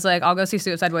Blackpink, and I was like, I'll go see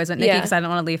Suicide Boys at Nikki Yeah. because I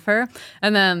didn't want to leave her.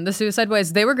 And then the Suicide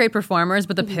Boys, they were great performers,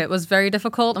 but the pit was very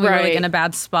difficult, and we were like Right. in a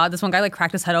bad spot. This one guy like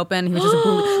cracked his head open. He was just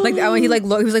he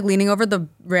was like leaning over the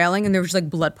railing, and there was just like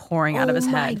blood pouring out of his Oh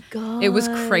my head. It was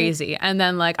God. crazy. And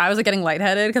then like I was like getting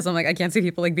lightheaded because I'm like I can't see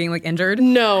people like being like injured.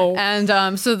 No.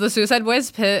 And so the Suicide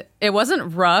Boys pit, it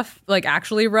wasn't rough, like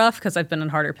actually rough, because I've been in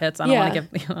harder pits. I don't want Yeah. to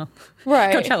give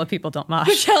Right. Coachella people don't mosh.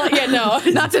 Coachella, yeah, no.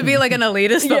 Not to be like an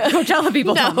elitist, but Yeah. Coachella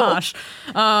people don't No. mosh.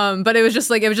 But it was just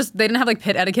they didn't have like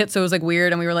pit etiquette, so it was like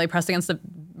weird, and we were like pressed against the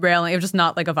railing. It was just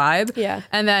not like a vibe. Yeah.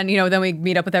 And then then we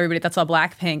meet up with everybody that saw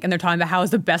Blackpink, and they're talking about how it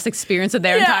was the best experience of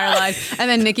their Yeah. entire life. And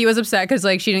then Nikki was upset because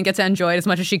like she didn't get to enjoy it as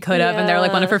much as she could have, and they're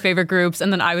like one of Yeah. her favorite groups.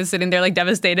 And then I was sitting there like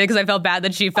devastated because I felt bad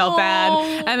that she felt bad.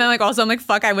 And then like also I'm like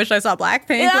fuck, I wish I saw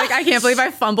Blackpink. Yeah. Like I can't believe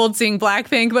I fumbled seeing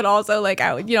Blackpink, but also like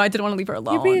I didn't want to leave her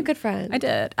alone. You're being a good friend. I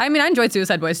did. I mean, I enjoyed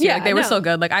Suicide Boys too. Yeah, Like they were no. so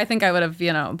good. Like I think I would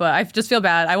have, but I just feel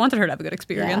bad. I wanted her to have a good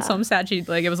experience, Yeah. so I'm sad she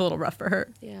it was a little rough for her.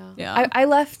 Yeah. Yeah. I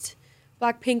left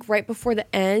Blackpink right before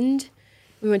the end.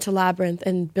 We went to Labyrinth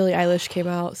and Billie Eilish came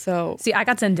out. So See, I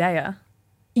got Zendaya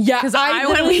yeah, because I went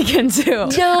literally- weekend too.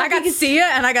 No, I got because- Sia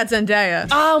and I got Zendaya.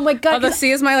 Oh my God. Although 'cause-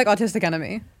 Sia is my like autistic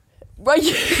enemy. right.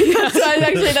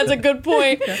 That's a good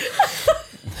point.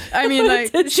 I mean,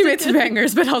 like she made some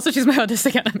bangers, but also she's my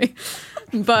autistic enemy.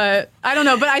 But I don't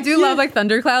know. But I do love like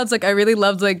Thunderclouds. Like I really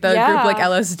loved like the Yeah. group like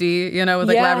LSD, with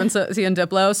like Yeah. Labyrinth, Sia, and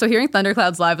Diplo. So hearing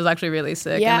Thunderclouds live was actually really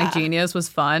sick, and like Yeah. Genius was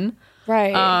fun.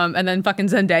 Right. And then fucking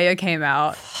Zendaya came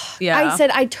out. Yeah.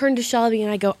 I turned to Shelby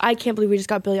and I go, I can't believe we just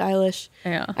got Billie Eilish.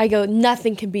 Yeah. I go,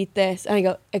 nothing can beat this. And I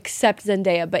go, except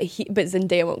Zendaya, but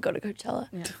Zendaya won't go to Coachella.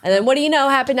 And then what do you know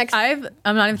happened next? I'm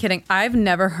not even kidding. I've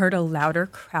never heard a louder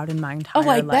crowd in my entire I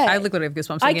life. bet. I literally have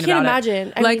goosebumps I thinking can't about imagine.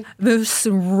 it. I Like mean- this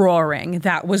roaring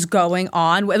that was going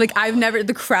on. Like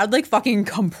the crowd like fucking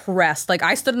compressed. Like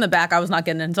I stood in the back. I was not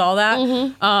getting into all that.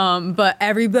 Mm-hmm. But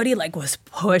everybody like was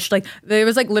pushed. Like there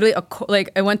was like literally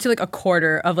I went to like a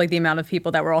quarter of like the amount of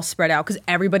people that were all spread out because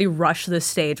everybody rushed the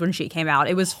stage when she came out.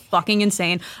 It was fucking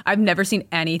insane. I've never seen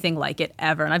anything like it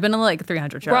ever. And I've been to like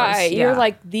 300 shows. right. Yeah. You're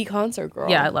like the concert girl.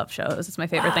 Yeah, I love shows. It's my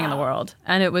favorite thing in the world.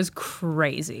 And it was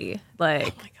crazy.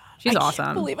 Like, she's awesome. I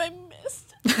can't believe I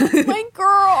missed my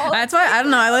girl. That's why, I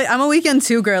don't know, I'm a weekend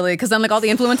too girly because then like all the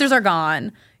influencers are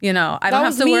gone. I don't have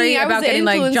was to me. worry I was about the getting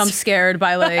like influencer. jump scared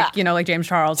by like, like James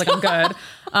Charles. Like I'm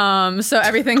good. So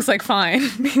everything's like fine.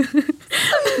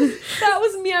 That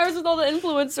was me. I was with all the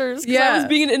influencers. 'Cause Yeah. I was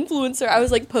being an influencer. I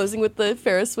was like posing with the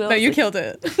Ferris wheel. But you killed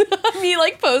it. me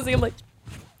like posing. I'm like,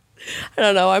 I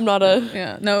don't know. I'm not a.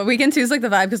 Yeah. No, weekend two is like the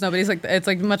vibe because nobody's like, it's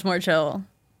like much more chill.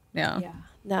 Yeah. Yeah.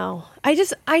 No.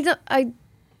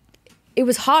 It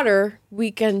was hotter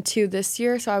weekend 2 this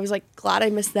year, so I was like glad I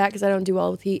missed that because I don't do well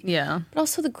with heat. Yeah. But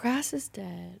also the grass is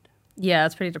dead. Yeah,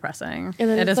 it's pretty depressing. And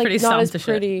then It it's, is like, pretty not stump as to shit.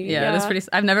 pretty, Yeah, it is yeah. pretty.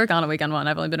 I've never gone a weekend one.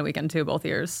 I've only been a weekend two both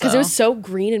years. Because it was so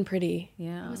green and pretty.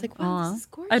 Yeah. I was like, wow, Aw. this is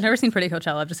gorgeous. I've never seen pretty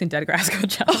Coachella. I've just seen dead grass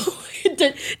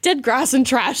Coachella. dead grass and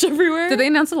trash everywhere. Did they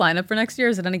announce the lineup for next year?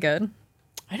 Is it any good?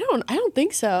 I don't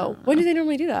think so. When do they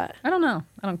normally do that? I don't know.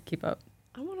 I don't keep up.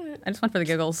 I want to. I just went for the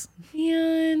giggles.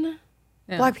 Man.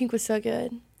 Yeah. Blackpink was so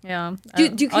good. Yeah.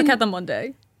 Do I'll catch them one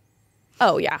day.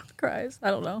 Oh yeah, Cries. I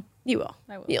don't know. you will.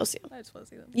 I will. You'll see. I just want to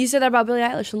see them. You said that about Billie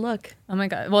Eilish, and look, Oh my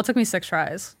god. Well, it took me 6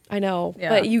 tries. I know,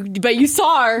 Yeah. but you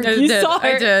saw her. I You did. saw her.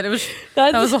 I did. It was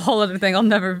That's- that was a whole other thing. I'll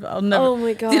never. Oh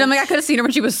my God. Dude, I'm like I could have seen her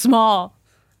when she was small.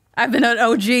 I've been an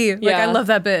OG. Like Yeah. I love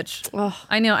that bitch. Ugh.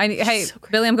 I know. Hey, so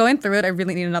crazy. Billy, I'm going through it. I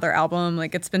really need another album.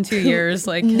 Like it's been 2 years.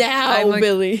 Like Now, I'm, like,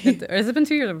 Billy. Has it been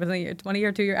 2 years? Or been a year? 20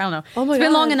 year, 2 year? I don't know. Oh my It's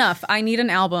been long God. enough. I need an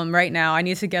album right now. I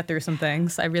need to get through some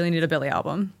things. I really need a Billy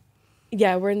album.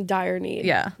 Yeah, we're in dire need.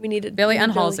 Yeah. we needed Billy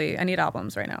and Halsey. I need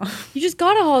albums right now. You just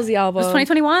got a Halsey album. It's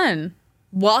 2021.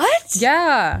 What?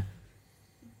 Yeah.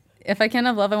 If I Can't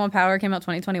Have Love, I Want Power came out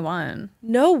 2021.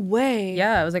 No way.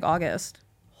 Yeah, it was like August.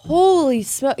 Holy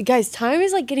smell, guys! Time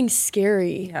is like getting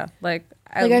scary. Yeah, like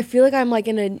Like I feel like I'm like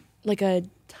in a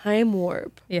time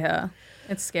warp. Yeah,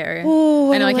 it's scary.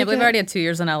 Oh, I know. I can't like believe it. I already had 2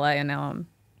 years in LA, and now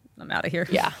I'm out of here.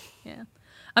 Yeah. Yeah.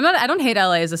 I don't hate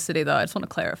LA as a city though. I just want to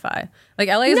clarify. Like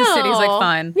LA as a city is like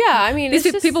fine. Yeah, I mean, These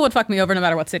it's just, people would fuck me over no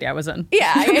matter what city I was in.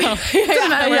 Yeah, Doesn't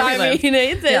matter where we live.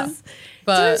 it Yeah. is.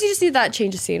 But Sometimes you just need that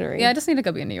change of scenery. yeah, I just need to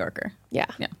go be a New Yorker. Yeah.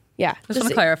 Yeah. Yeah. Just want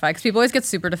to clarify because people always get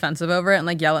super defensive over it and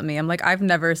like yell at me. I'm like, I've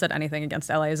never said anything against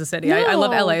LA as a city. I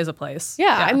love No. LA as a place.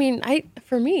 Yeah, I mean,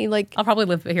 for me, like, I'll probably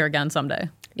live here again someday.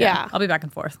 Yeah. I'll be back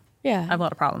and forth. yeah. I have a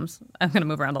lot of problems. I'm gonna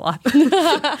move around a lot.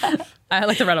 I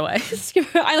like to run away.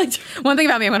 I like to, One thing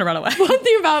about me, I'm gonna run away. one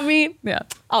thing about me, Yeah.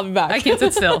 I'll be back. I can't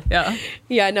sit still. Yeah.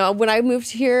 Yeah, no. When I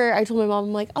moved here, I told my mom,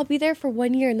 I'm like, I'll be there for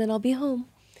 1 year and then I'll be home.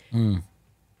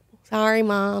 Sorry,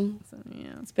 Mom. Yeah.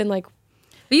 It's been like,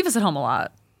 But you visit home a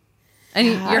lot. And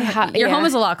Yeah, your yeah. home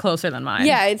is a lot closer than mine.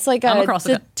 yeah, it's like I'm a, across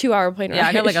it's the a 2-hour plane ride. Yeah,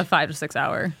 I got like a 5 to 6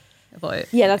 hour flight.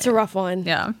 Yeah, that's a rough one.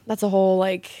 Yeah. That's a whole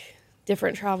like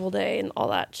different travel day and all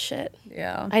that shit.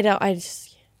 Yeah.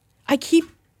 I keep.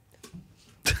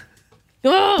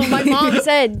 Oh, my mom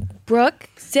said, Brooke,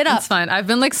 sit up. It's fine. I've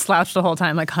been like slouched the whole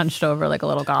time, like hunched over like a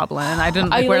little goblin. I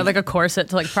didn't I, wear like- like a corset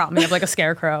to like prop me up like a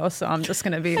scarecrow. So I'm just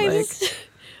gonna be like,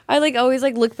 I like always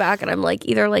like look back and I'm like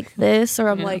either like this or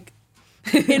I'm like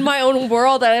in my own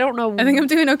world. I don't know. I think I'm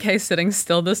doing okay sitting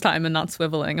still this time and not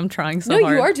swiveling. I'm trying so No,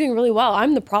 hard. you are doing really well.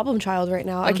 I'm the problem child right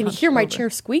now. I can hunched hear my over. chair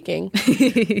squeaking.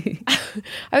 I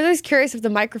was always curious if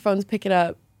the microphones pick it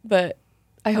up, but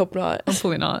I hope not.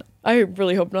 Hopefully not. I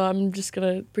really hope not. I'm just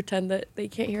gonna pretend that they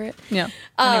can't hear it. Yeah.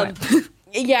 Um, Anyway.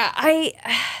 Yeah, I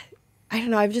don't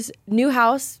know. I've just new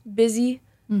house, busy,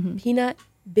 Peanut,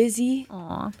 busy.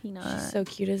 Aw, Peanut. So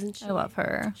cute, isn't she? I love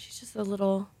her. She's just a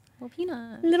little.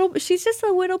 Peanut. She's just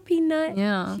a little peanut.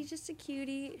 Yeah. She's just a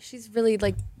cutie. She's really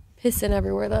like pissing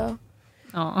everywhere though.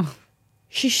 Oh.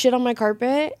 She shit on my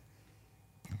carpet,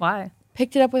 Why?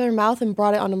 picked it up with her mouth and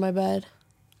brought it onto my bed.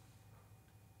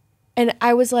 And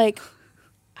I was like,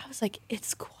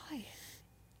 it's quiet.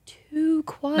 Too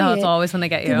quiet. No, it's always when they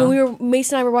get you. When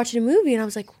Mason and I were watching a movie and I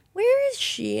was like, where is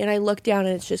she? And I looked down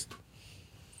and it's just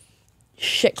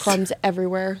shit crumbs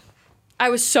everywhere. I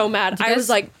was so mad. I was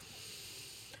like,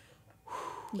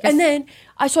 and then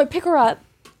I pick her up.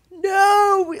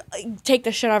 No, take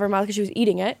the shit out of her mouth because she was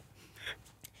eating it.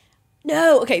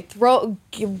 No, okay,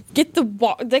 get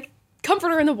the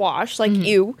comforter in the wash, like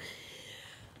ew.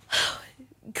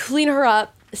 Clean her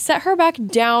up, set her back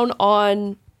down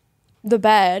on the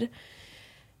bed.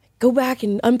 Go back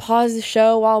and unpause the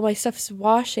show while my stuff's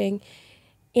washing,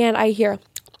 and I hear,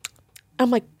 I'm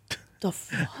like, the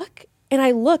fuck? And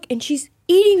I look, and she's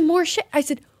eating more shit. I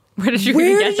said, Where did you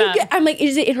where get did that? you get? I'm like,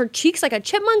 is it in her cheeks like a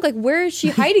chipmunk? Like, where is she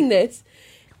hiding this?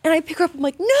 And I pick her up. I'm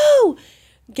like, no,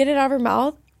 get it out of her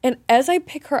mouth. And as I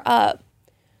pick her up,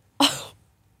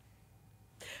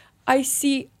 I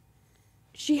see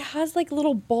she has like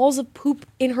little balls of poop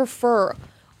in her fur,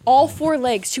 all 4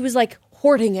 legs. She was like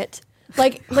hoarding it,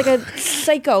 like a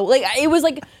psycho. Like it was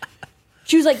like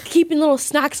she was like keeping little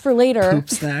snacks for later. Poop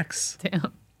snacks.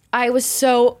 Damn. I was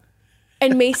so,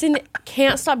 and Mason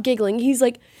can't stop giggling. He's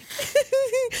like,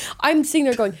 I'm sitting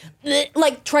there going,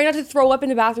 like trying not to throw up in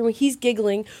the bathroom when he's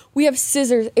giggling. We have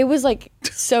scissors. It was like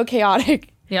so chaotic.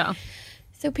 Yeah.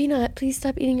 So Peanut, please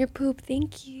stop eating your poop.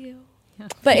 Thank you.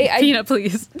 But Peanut,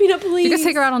 please. Peanut, please. Do you guys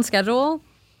take her out on schedule?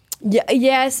 Yeah,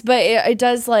 yes, but it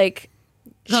does like.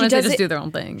 Sometimes they does just it- do their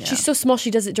own thing. Yeah. She's so small. She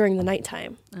does it during the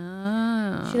nighttime.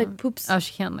 Oh. She like poops. Oh,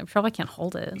 she can't. Like, probably can't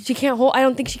hold it. She can't hold. I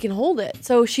don't think she can hold it.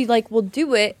 So she like will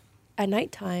do it at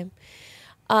nighttime.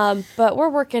 But we're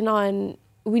working on.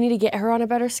 We need to get her on a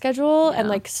better schedule and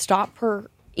like stop her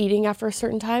eating after a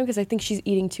certain time because I think she's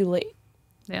eating too late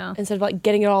Yeah. instead of like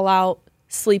getting it all out,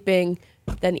 sleeping,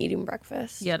 then eating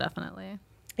breakfast. Yeah, definitely.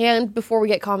 And before we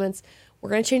get comments, we're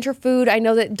gonna change her food. I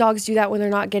know that dogs do that when they're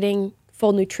not getting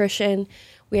full nutrition.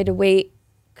 We had to wait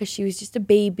because she was just a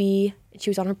baby and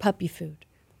she was on her puppy food.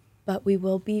 But we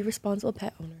will be responsible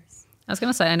pet owners. I was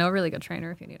gonna say I know a really good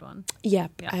trainer if you need one. Yeah,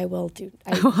 I will do.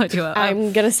 will do it.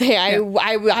 I'm gonna say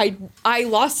I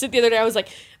lost it the other day. I was like,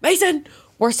 Mason,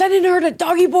 we're sending her to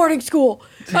doggy boarding school.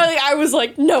 I was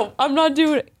like, no, I'm not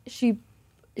doing it.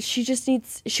 She just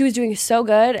needs. She was doing so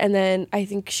good, and then I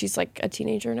think she's like a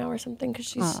teenager now or something because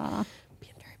she's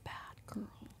being very bad girl.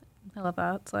 I love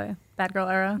that. It's like bad girl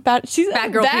era. Bad. She's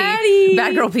Bad girl baddie. P.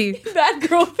 Bad girl P. Bad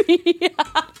girl P.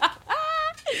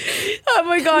 Oh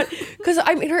my god! Because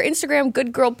I'm in her Instagram,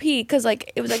 good girl P. Because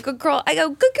like it was like good girl. I go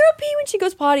good girl P when she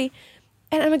goes potty,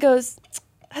 and Emma goes,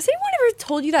 "Has anyone ever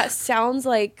told you that sounds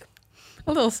like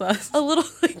A little sus. a little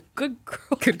like good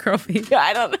girl?" Good girl P. Yeah,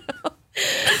 I don't know.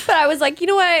 But I was like, you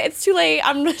know what? It's too late.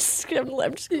 I'm just gonna You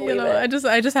leave know, it.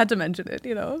 I just had to mention it.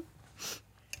 You know.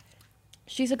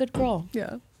 She's a good girl.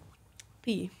 Yeah.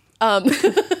 P.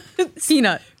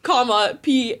 Peanut. Comma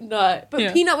Peanut. But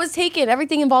Yeah. Peanut was taken.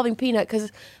 Everything involving Peanut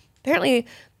because apparently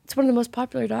it's one of the most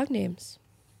popular dog names.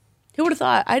 Who would have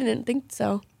thought? I didn't think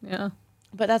so. Yeah.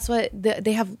 But that's what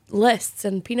they have lists,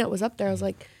 and Peanut was up there. I was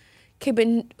like, okay, but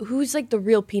who's like the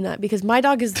real Peanut? Because my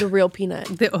dog is the real Peanut.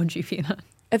 The OG peanut.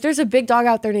 If there's a big dog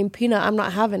out there named Peanut, I'm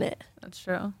not having it. That's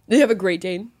true. They have a Great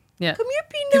Dane. Yeah. Come here,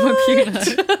 Give Peanut.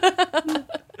 him peanut.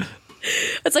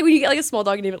 It's like when you get like a small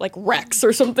dog and name it like Rex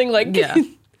or something like Yeah.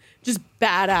 just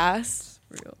badass.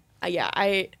 Real. Yeah,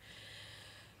 I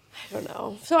don't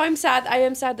know. So I'm sad. I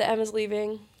am sad that Emma's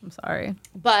leaving, I'm sorry.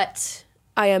 but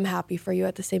I am happy for you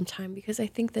at the same time because I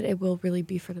think that it will really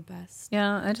be for the best.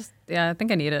 Yeah. I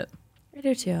think I need it. I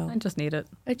do too. I just need it.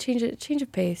 I change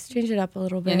of pace, change it up a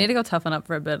little bit. Yeah, I need to go toughen up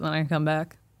for a bit, and then I can come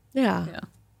back. Yeah.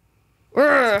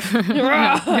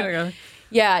 Yeah.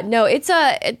 Yeah, no, it's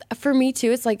for me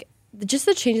too. It's like just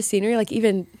the change of scenery. Like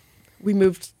even we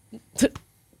moved to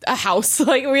a house,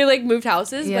 like we like moved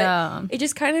houses. Yeah. But it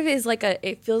just kind of is like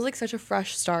it feels like such a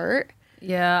fresh start.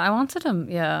 Yeah, I wanted to.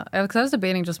 Yeah, because I was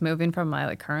debating just moving from my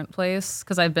like current place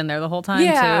because I've been there the whole time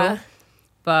Yeah. too.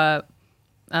 But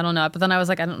I don't know. But then I was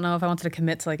like, I don't know if I wanted to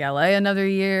commit to like LA another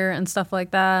year and stuff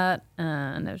like that,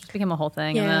 and it just became a whole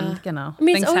thing. Yeah. And then I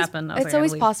mean, things it's always, happen. I was it's like,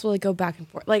 always I'm leaving. possible to go back and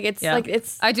forth. Like it's Yeah. like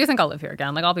it's I do think I'll live here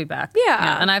again. Like I'll be back.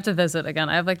 Yeah. And I have to visit again.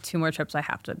 I have like 2 more trips I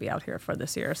have to be out here for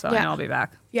this year, so I Yeah. know I'll be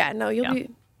back. yeah. No, you'll Yeah. be.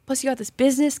 Plus, you got this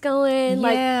business going.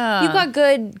 Like Yeah. you got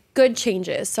good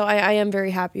changes. So I am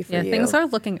very happy for Yeah, you. things are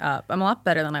looking up. I'm a lot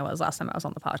better than I was last time I was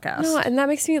on the podcast. No, and that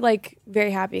makes me like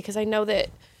very happy because I know that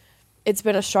it's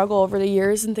been a struggle over the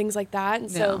years and things like that.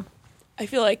 And so I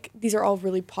feel like these are all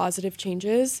really positive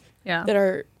changes Yeah. that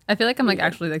are, I feel like I'm like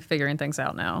actually like figuring things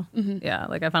out now. Yeah,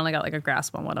 like I finally got like a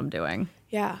grasp on what I'm doing.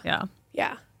 yeah.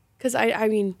 Yeah. Because I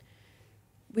mean,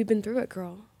 we've been through it,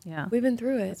 girl. Yeah. We've been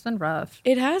through it. It's been rough.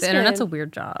 It has The internet's a been.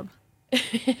 weird job.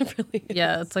 It really is.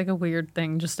 Yeah, it's like a weird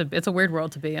thing. It's a weird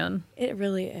world to be in. It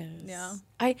really is. Yeah.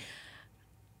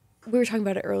 We were talking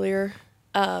about it earlier,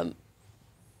 on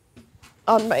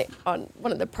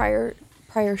one of the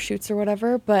prior shoots or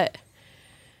whatever, but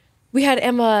we had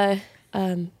Emma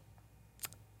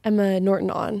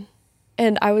Norton on,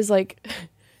 and I was like,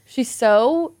 she's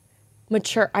so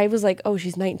mature. I was like, oh,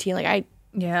 she's 19. Like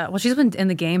Yeah. Well, she's been in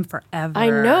the game forever. I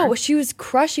know she was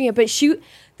crushing it, but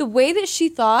the way that she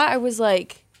thought, I was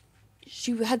like,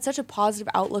 she had such a positive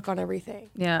outlook on everything.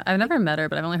 Yeah, I've never met her,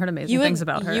 but I've only heard amazing things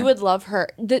about her. You would love her.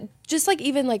 Just like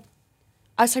even like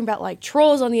I was talking about like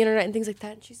trolls on the internet and things like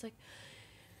that, and she's like,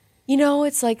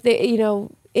 it's like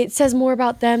it says more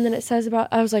about them than it says about.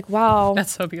 I was like, wow.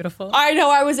 That's so beautiful. I know.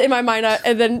 I was in my mind,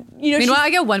 and then Meanwhile, I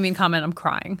get one mean comment, I'm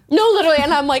crying. no, literally,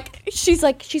 and I'm like, she's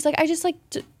like, I just like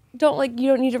don't like you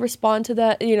don't need to respond to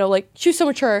that. Like she was so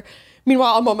mature.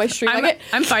 Meanwhile, I'm on my stream.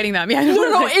 I'm fighting them. Yeah.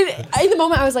 No. In the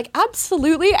moment, I was like,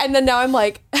 absolutely. And then now I'm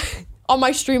like, on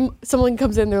my stream, someone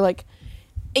comes in, they're like,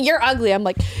 you're ugly. I'm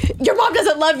like, your mom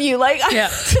doesn't love you. Like, Yeah.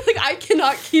 like I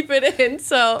cannot keep it in.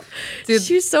 So Dude.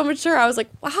 she was so mature. I was like,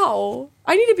 wow,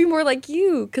 I need to be more like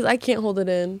you because I can't hold it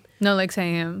in. No, like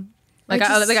same. Like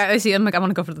I just- I see, I'm like, I want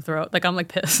to go for the throat. Like I'm like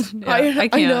pissed. Yeah, I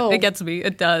can't. know. It gets me.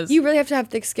 It does. You really have to have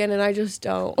thick skin, and I just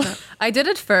don't. I did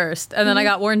it first, and then I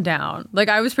got worn down. Like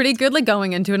I was pretty good, like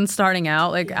going into it and starting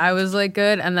out. Like I was like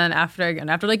good, and then after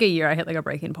like a year, I hit like a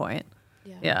breaking point.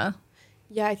 Yeah.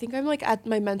 Yeah, I think I'm like at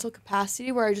my mental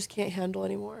capacity where I just can't handle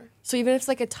anymore. So even if it's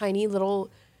like a tiny little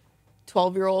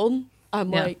 12-year-old,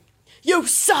 I'm Yeah. like, you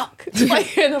suck.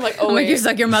 Like, and I'm like, oh, I'm like, wait. you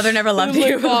suck. Your mother never loved Oh my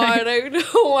you. God, I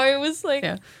know. I was like,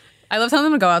 Yeah. I love telling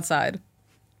them to go outside.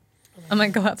 I'm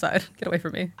like, go outside. Get away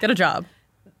from me. Get a job.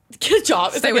 get a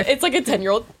job. Stay with- It's like a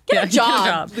 10-year-old. Get a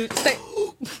job. Get a job. Stay.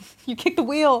 You kicked the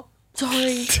wheel.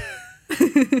 Sorry.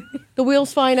 The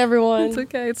wheel's fine, everyone. It's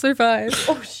okay. It survived.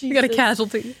 Oh, Jesus. You got a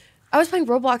casualty. I was playing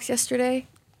Roblox yesterday,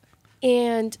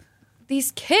 and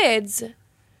these kids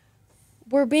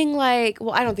were being like,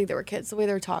 well, I don't think they were kids, the way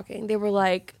they were talking. They were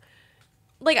like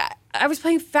I was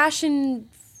playing fashion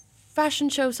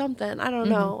show something, I don't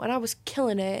know, and I was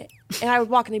killing it. And I would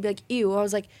walk and they'd be like, ew. I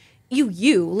was like,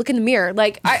 you, look in the mirror.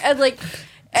 Like, I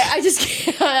just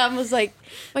can't. I was like,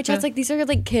 my chat's like, these are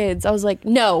like kids. I was like,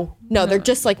 no, they're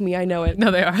just like me. I know it.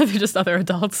 No, they are. They're just other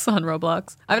adults on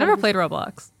Roblox. I've never played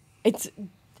Roblox.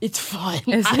 It's fun.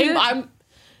 Is it?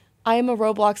 I'm a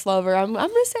Roblox lover. I'm gonna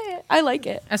say it. I like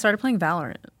it. I started playing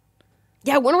Valorant.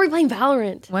 Yeah, when are we playing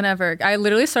Valorant? Whenever. I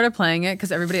literally started playing it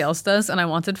because everybody else does, and I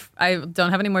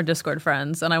don't have any more Discord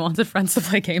friends, and I wanted friends to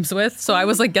play games with. So I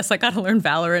was like, guess I gotta learn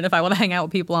Valorant if I want to hang out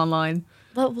with people online.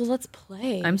 Well, let's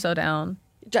play. I'm so down.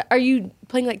 Are you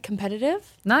playing like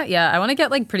competitive? Not yet. I want to get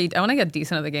like I want to get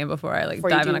decent at the game before I like Before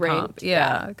you dive do in a comp. ranked,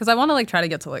 Yeah, because I want to like try to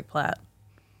get to like plat.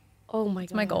 Oh my god.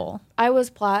 It's my goal. I was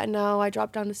plat and now I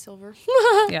dropped down to silver.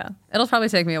 Yeah, it'll probably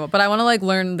take me a while, but I want to like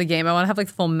learn the game. I want to have like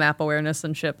full map awareness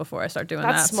and shit before I start doing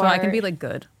That's that, so I can smart. be like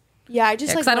good. Yeah, I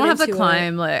just Because like I don't have to went into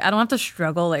climb. Like I don't have to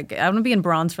struggle. Like I want to be in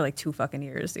bronze for like 2 fucking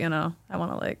years. You know, I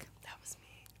want to like. That was me.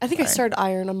 I think I started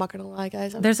iron. I'm not gonna lie,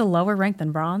 guys. There's a lower rank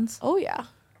than bronze. Oh yeah.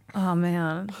 Oh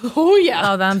man. Oh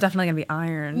yeah. Oh, then I'm definitely gonna be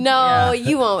iron. No, Yeah.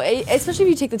 you won't. Especially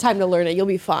if you take the time to learn it, you'll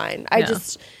be fine.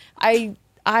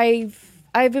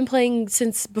 I've been playing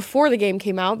since before the game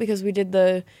came out because we did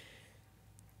the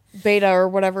beta or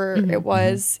whatever it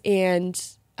was, and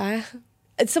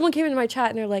someone came into my chat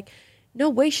and they're like, "No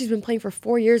way, she's been playing for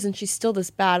 4 years and she's still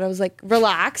this bad." I was like,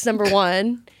 "Relax." Number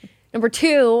one, number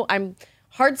two, I'm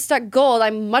hard stuck gold.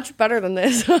 I'm much better than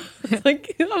this. I'm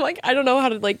like, I don't know how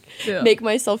to make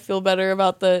myself feel better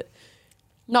about the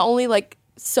not only like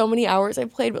so many hours I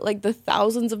played, but like the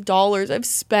thousands of dollars I've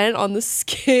spent on the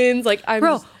skins. Like I'm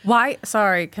Bro, why?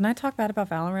 Sorry, can I talk bad about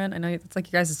Valorant? I know it's like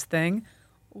you guys' thing.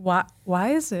 Why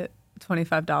is it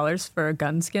 $25 for a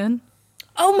gun skin?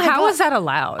 oh my god, How is that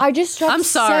allowed? I just dropped I'm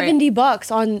sorry.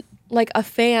 $70 on like a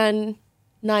fan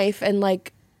knife and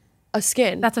like a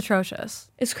skin. That's atrocious.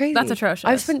 It's crazy. That's atrocious.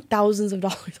 I've spent thousands of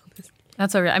dollars on this.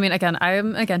 That's I mean, again,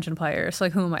 I'm a Genshin player, so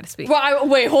like, who am I to speak? Well,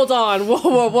 wait, hold on.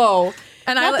 Whoa.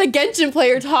 And Not the Genshin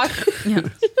player talk. Yeah.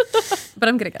 But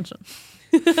I'm good at Genshin.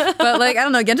 But like, I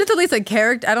don't know, Genshin's at least like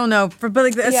character. I don't know, but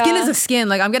like a skin is a skin.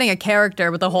 Like I'm getting a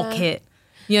character with a whole kit.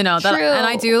 You know, that, True. and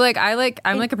I do like I'm like a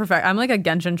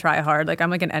Genshin tryhard. Like I'm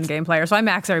like an end game player, so I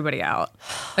max everybody out.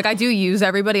 Like I do use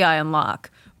everybody I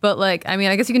unlock. But like, I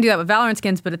mean, I guess you can do that with Valorant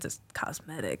skins, but it's just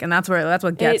cosmetic, and that's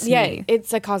what gets me. Yeah,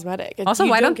 it's a cosmetic. Also,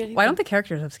 why don't the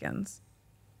characters have skins?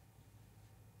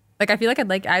 Like I feel like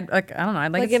I don't know.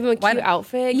 I'd like give him a cute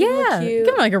outfit. Give him give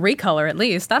him like a recolor at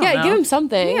least. I don't know. give him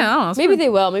something. Yeah, I don't know. Maybe they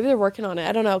will. Maybe they're working on it.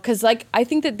 I don't know. Because like I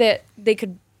think that they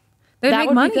could. They'd that make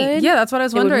would be money. good. Yeah, that's what I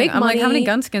was They would wondering. make I'm like, how many money.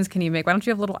 gun skins can you make? Why don't you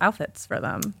have little outfits for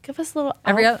them? Give us little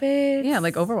outfits. Yeah,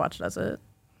 like Overwatch does it.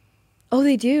 Oh,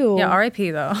 they do. Yeah, RIP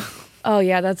though. Oh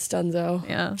yeah, that's Dunzo.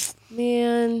 Yeah.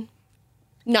 Man.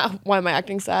 No, why am I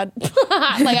acting sad? Like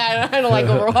I don't like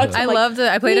Overwatch. I loved it.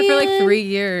 I played it for like man. 3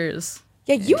 years.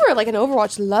 Yeah, you were like an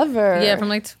Overwatch lover. Yeah, from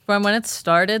when it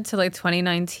started to like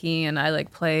 2019, I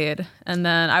like played, and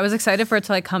then I was excited for it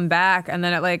to like come back, and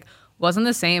then it like wasn't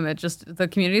the same. It just the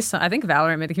community. I think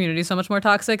Valorant made the community so much more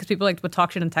toxic because people like would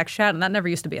talk shit in text chat, and that never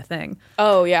used to be a thing.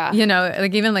 Oh yeah. You know,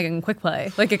 like even like in quick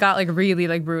play, like it got like really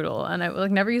like brutal, and it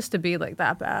like never used to be like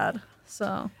that bad.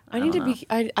 So I need to be.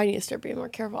 I need to start being more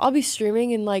careful. I'll be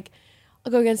streaming and like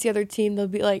I'll go against the other team. They'll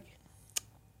be like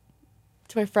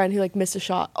to my friend who like missed a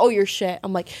shot. Oh, you're shit.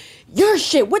 I'm like, you're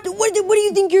shit. What do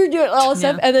you think you're doing? All this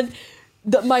stuff. And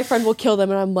then my friend will kill them,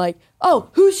 and I'm like, oh,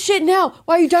 who's shit now?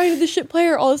 Why are you dying to the shit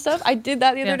player? All this stuff. I did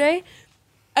that the other day,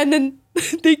 and then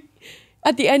they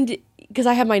at the end because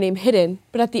I have my name hidden,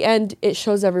 but at the end it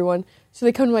shows everyone. So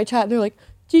they come to my chat and they're like,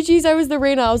 GG's, I was the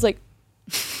Reyna. I was like.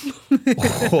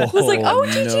 I was like, oh,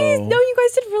 GG's. No, you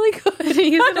guys did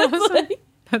really good.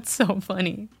 That's so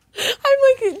funny. I'm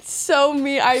like, it's so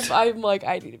me. I'm like,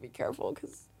 I need to be careful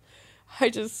because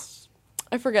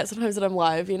I forget sometimes that I'm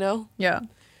live, you know? Yeah.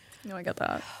 No, I get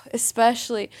that.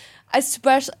 Especially,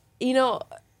 you know,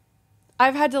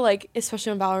 I've had to like,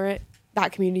 especially on Valorant,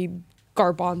 that community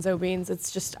garbanzo beans.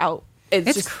 It's just out.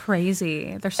 It's just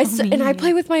crazy. They're so mean. And I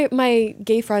play with my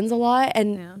gay friends a lot,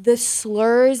 and the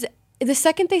slurs. The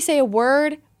second they say a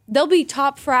word, they'll be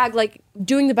top frag, like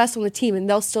doing the best on the team, and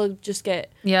they'll still just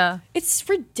get. Yeah. It's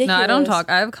ridiculous. No, I don't talk.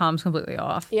 I have comms completely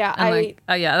off. Yeah, and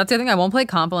yeah, that's the thing. I won't play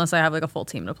comp unless I have like a full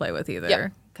team to play with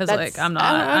either. Because like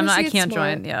I can't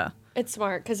join. Yeah. It's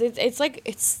smart because it's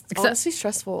honestly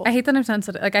stressful. I hate that I'm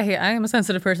sensitive. Like I am a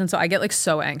sensitive person, so I get like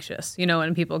so anxious. You know,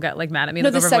 when people get like mad at me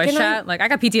like over voice chat. Like I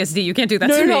got PTSD. You can't do that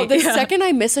to me. No. The second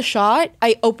I miss a shot,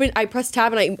 I press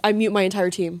tab and I mute my entire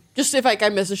team. Just if like I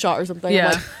miss a shot or something.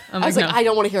 Yeah. I was like, I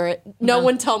don't want to hear it. No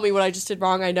one tell me what I just did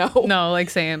wrong. I know. No, like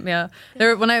same. Yeah.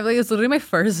 It was literally my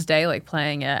first day like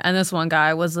playing it, and this one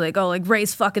guy was like, "Oh, like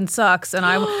race fucking sucks," and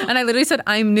I literally said,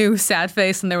 "I'm new, sad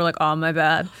face," and they were like, "Oh, my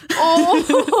bad."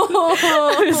 Oh.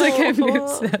 I was like, I'm new,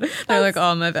 sad. They're like,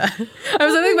 "Oh, my bad." I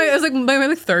was like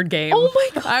my third game. Oh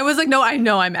my god. I was like, "No, I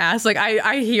know I'm ass. Like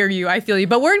I hear you, I feel you,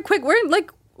 but we're in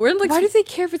we're in like Why do they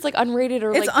care if it's like unrated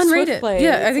or it's like unrated. Swift play?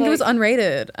 Yeah, I It's think it was like-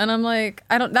 unrated, and I'm like,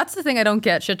 I don't. That's the thing I don't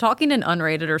get. Shit talking in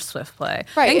unrated or Swift play.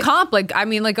 Right. In comp, like I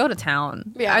mean, like go to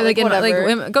town. Yeah, I, like, in,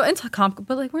 whatever. go into comp,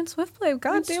 but like we're in Swift play.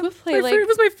 God in damn, Swift play, like- it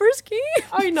was my first game.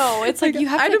 I know. It's like you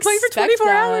have to I've been playing for expect 24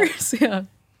 that. hours. Yeah,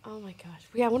 Oh my gosh.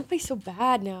 Yeah, I want to play so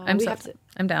bad now. I'm we so, have to.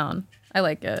 I'm down. I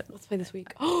like it. Let's play this week.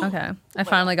 Okay, I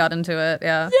finally got into it.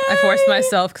 Yeah, I forced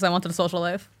myself because I wanted a social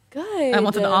life. Good. I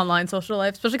wanted an online social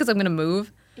life, especially because I'm gonna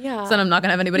move. Yeah. So then I'm not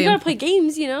gonna have anybody. You gotta in, play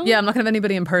games, you know? Yeah, I'm not gonna have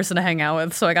anybody in person to hang out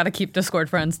with. So I got to keep Discord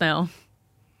friends now.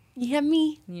 You have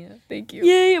me? Yeah, thank you.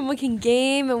 Yay, and we can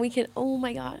game and we can, oh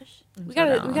my gosh. We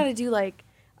down. gotta do like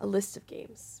a list of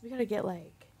games. We gotta get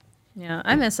like. Yeah,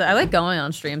 I miss it. I like going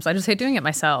on streams. I just hate doing it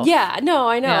myself. Yeah, no,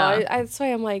 I know. Yeah. That's why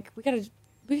I'm like,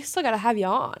 we still gotta have you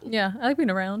on. Yeah, I like being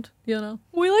around, you know.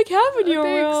 We like having you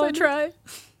Thanks, I around. try.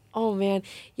 Oh man.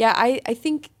 Yeah, I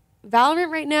think Valorant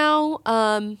right now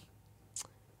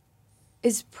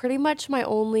is pretty much my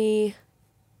only,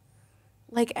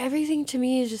 like everything to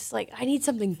me is just like, I need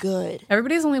something good.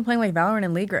 Everybody's only playing like Valorant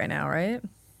and League right now, right?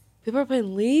 People are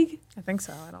playing League? I think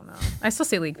so. I don't know. I still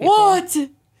see League people. What?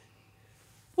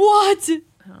 What?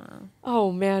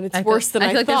 Oh man, it's worse than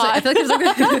I thought. I feel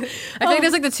like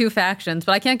there's like the two factions,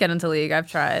 but I can't get into League. I've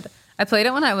tried. I played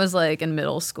it when I was like in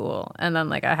middle school, and then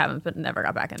like I haven't, but never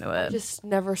got back into it. Just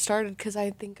never started because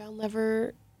I think I'll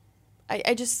never.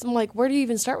 I just am like, where do you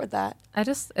even start with that? I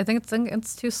think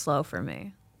it's too slow for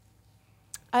me.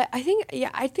 I think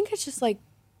it's just like,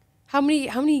 how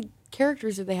many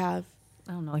characters do they have?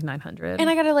 I don't know, like 900. And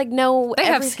I gotta like know. They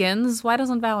have skins. Why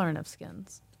doesn't Valorant have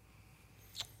skins?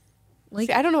 See,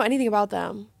 I don't know anything about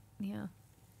them. Yeah.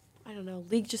 I don't know.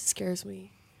 League just scares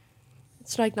me.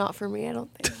 It's like not for me, I don't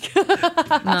think.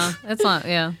 No, it's not.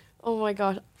 Yeah. Oh my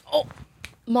gosh. Oh,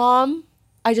 Mom,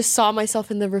 I just saw myself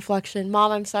in the reflection.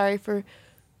 Mom, I'm sorry for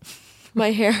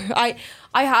my hair. I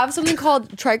have something called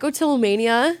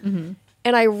trichotillomania,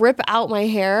 and I rip out my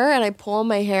hair and I pull on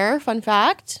my hair. Fun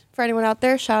fact for anyone out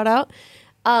there, shout out.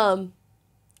 And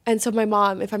so my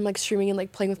mom, if I'm like streaming and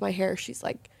like playing with my hair, she's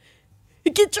like,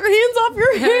 "Get your hands off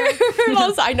your hair!" And all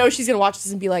this, I know she's gonna watch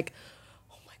this and be like,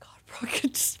 "Oh my god, bro, I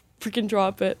could just freaking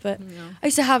drop it." But I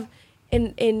used to have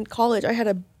in college, I had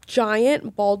a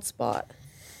giant bald spot.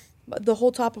 The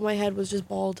whole top of my head was just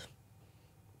bald.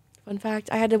 Fun fact,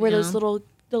 I had to wear those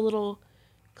little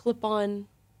clip-on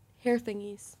hair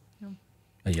thingies.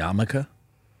 A yarmulke?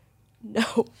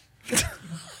 No,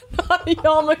 not a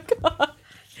yarmulke.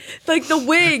 Like the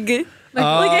wig. Like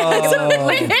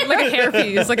Like a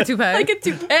hairpiece, like a toupee. like a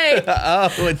toupee. Oh,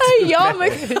 A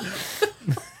yarmulke.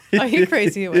 Oh, you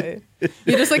crazy way.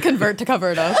 You just like convert to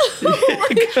cover it up.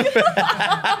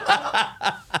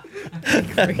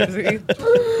 Crazy.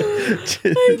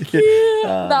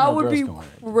 That would be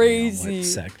crazy. What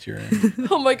sect you're in.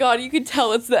 Oh my god, you can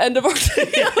tell it's the end of our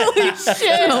day. Holy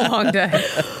shit. A long day.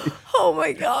 Oh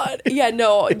my god. Yeah,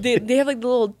 no, they have like the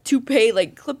little toupee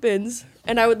like clip-ins,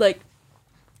 and I would like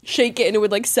shake it and it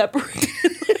would like separate.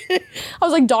 I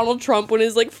was like Donald Trump when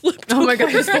his like flipped. Oh my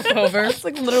god, you flipped over. That's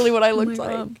like literally what I looked my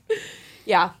like. God.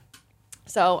 Yeah.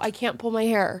 So I can't pull my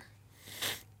hair.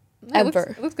 It looks,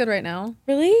 Ever. it looks good right now.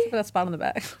 Really? For that spot on the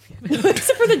back.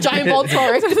 Except for the giant bald spot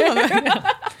right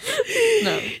there.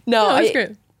 No. No, that's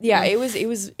great. Yeah, it was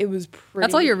pretty.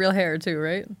 That's all your real hair too,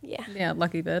 right? Yeah. Yeah,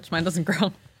 lucky bitch. Mine doesn't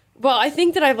grow. Well, I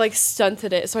think that I've like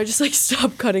stunted it, so I just like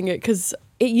stopped cutting it because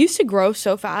it used to grow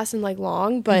so fast and like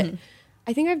long, but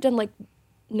I think I've done like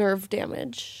nerve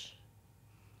damage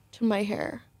to my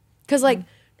hair. Because like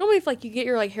normally if like you get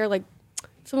your like hair like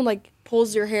someone like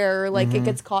pulls your hair or like it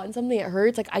gets caught in something, it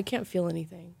hurts. Like I can't feel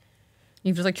anything.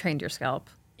 You've just like trained your scalp.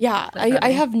 Yeah, I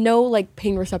have no like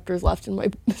pain receptors left in my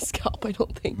scalp. I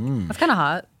don't think. That's kind of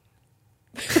hot.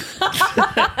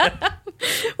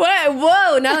 What?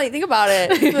 Whoa! Now that you think about it,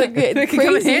 like, It could come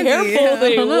in crazy handy. hair Yeah, I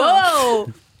folding. don't know.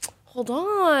 Whoa! Hold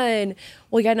on.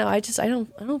 Well, yeah, no, I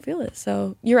don't feel it.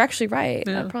 So you're actually right.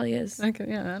 Yeah. That probably is. Okay,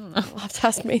 yeah, I don't know. I'll have to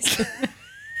ask Mason.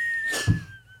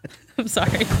 I'm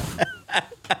sorry.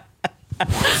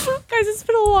 Guys, it's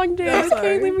been a long day. I'm Okay,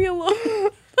 sorry. leave me alone.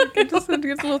 It gets a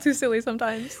little too silly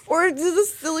sometimes. Or it's just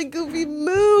a silly, goofy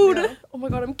mood. Yeah. Oh my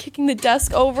god, I'm kicking the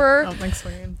desk over. Oh, thanks,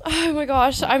 Wayne. Oh my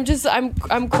gosh, I'm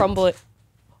crumbling.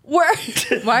 Where?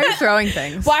 Why are you throwing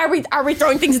things? Why are we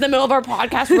throwing things in the middle of our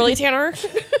podcast, really, Tanner?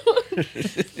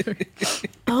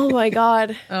 Oh my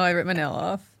god. Oh, I ripped my nail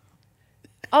off.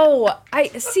 Oh, I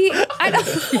see. I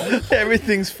don't.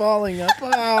 Everything's falling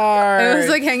apart. It was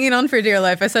like hanging on for dear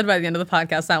life. I said by the end of the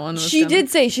podcast that one was She gonna- did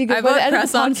say she goes I by bought the end of the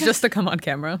press-ons podcast. just to come on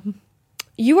camera.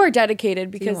 You are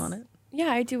dedicated because want it? Yeah,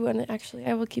 I do want it. Actually,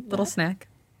 I will keep Little that. snack.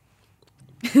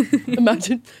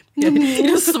 Imagine. You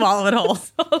just swallow it whole.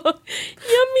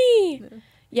 Yummy.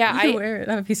 Yeah, You can wear it.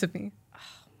 Have a piece of me.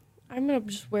 I'm gonna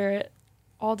just wear it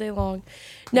all day long.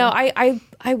 No,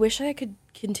 I wish I could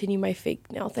continue my fake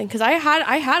nail thing because I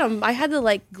had them. I had to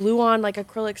like glue on like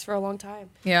acrylics for a long time.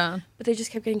 Yeah. But they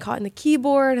just kept getting caught in the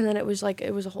keyboard, and then it was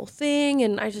a whole thing,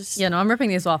 and I just Yeah, no, I'm ripping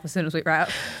these off as soon as we wrap.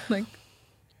 Like,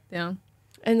 yeah.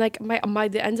 and like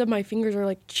the ends of my fingers are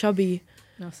like chubby.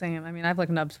 No, same. I mean, I have like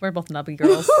nubs. We're both nubby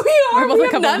girls. We're both we a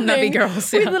couple of nubby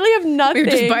girls. We Yeah. literally have nothing. We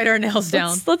would just bite our nails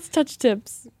down. Let's touch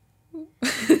tips.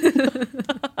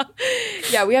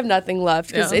 Yeah, we have nothing left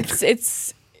because Yeah.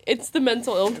 it's the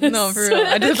mental illness. No, for real.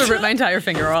 I just have to rip my entire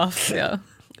finger off. Yeah.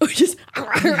 We just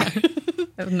I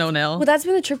have no nail. Well, that's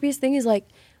been the trippiest thing is like,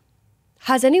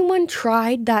 has anyone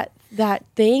tried that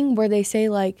thing where they say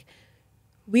like,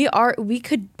 we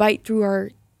could bite through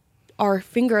our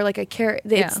finger like a carrot.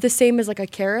 It's the same as like a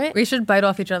carrot. We should bite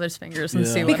off each other's fingers and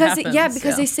see what Because happens.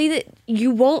 because they say that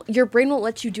your brain won't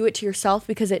let you do it to yourself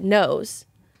because it knows.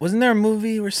 Wasn't there a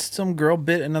movie where some girl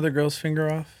bit another girl's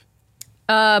finger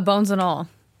off? Bones and all.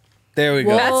 There we go.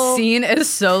 That scene is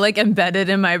so like embedded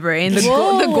in my brain. The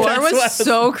gore That's was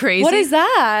so crazy. What is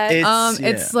that?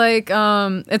 It's like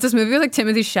it's this movie with like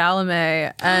Timothy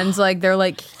Chalamet and like they're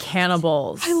like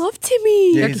cannibals. I love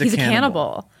Timmy. Yeah, He's a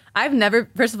cannibal.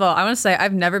 First of all, I want to say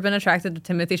I've never been attracted to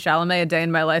Timothy Chalamet a day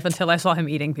in my life until I saw him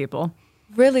eating people.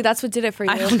 Really, that's what did it for you.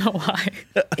 I don't know why.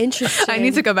 Interesting. I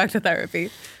need to go back to therapy.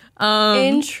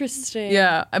 Interesting.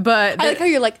 Yeah, but I like how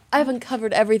you're like, I've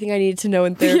uncovered everything I needed to know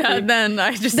in therapy. yeah, then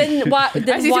I just Then why? I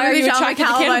Then see why are Timothy you Chalamet attracted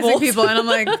to cannibalizing cannibals? people, and I'm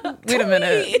like, wait a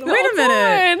minute, wait a Hold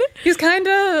minute. on. He's kind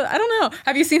of, I don't know.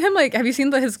 Have you seen him? Like, have you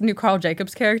seen his new Carl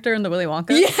Jacobs character in the Willy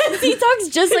Wonka? Yes, he talks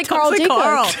just like Carl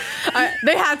Jacobs.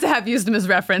 They had to have used him as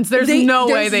reference. There's no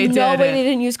way they did. No way they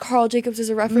didn't use Carl Jacobs as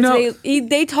a reference. No.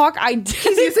 They talk. He's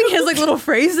using his like little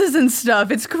phrases and stuff.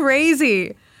 It's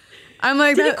crazy. I'm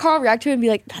like, Didn't Carl react to it and be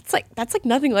like, "That's like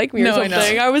nothing like me" or No, I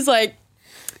something? know. I was like,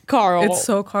 Carl. it's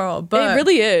so Carl, but It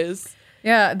really is.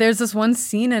 yeah, there's this one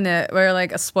scene in it where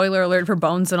like a spoiler alert for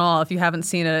Bones and All. If you haven't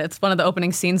seen it, it's one of the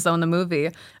opening scenes though in the movie.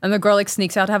 And the girl like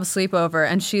sneaks out to have a sleepover,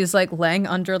 and she's like laying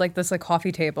under like this like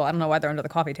coffee table. I don't know why they're under the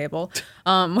coffee table.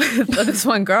 With this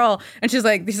one girl, and she's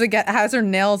like has her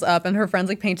nails up, and her friend's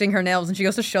like painting her nails, and she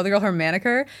goes to show the girl her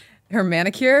manicure,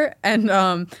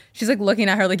 and she's like looking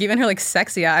at her like even her like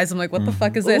sexy eyes. I'm like, what the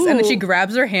fuck is this? And then she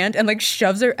grabs her hand and like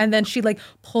shoves her, and then she like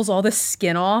pulls all the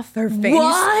skin off her face.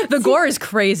 What? The gore is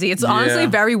crazy. It's honestly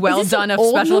very well this done an of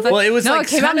old special movie? effects. Well, it was no, like it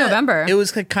came out in November. It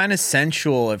was like kind of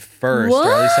sensual at first, or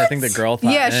at least I think the girl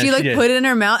thought. Yeah, and she like did. put it in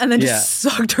her mouth and then Yeah. just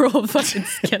sucked her whole fucking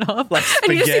skin off. Like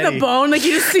and you just see the spaghetti. bone, like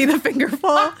you just see the finger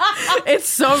fall.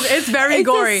 It's very It's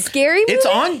gory. a scary movie. It's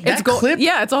on that clip.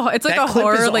 Yeah, it's like that a clip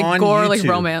horror, is like on gore, like YouTube.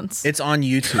 romance. It's on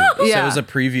YouTube. So Yeah. it was a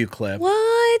preview clip.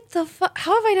 What the fuck?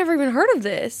 How have I never even heard of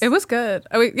this? It was good.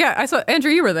 I saw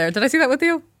Andrew. You were there. Did I see that with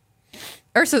you?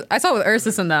 Ursus, I saw it with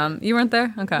Ursus and them. You weren't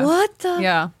there. Okay. What the?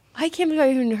 Yeah. I can't believe I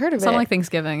even heard of It's it. on like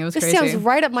Thanksgiving. It was This crazy. sounds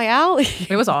right up my alley.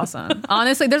 It was awesome.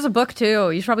 Honestly, there's a book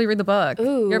too. You should probably read the book.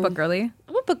 Ooh. You're a book girly.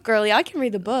 I'm a book girly. I can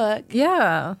read the book.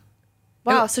 Yeah.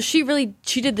 Wow. So she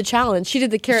did the challenge. She did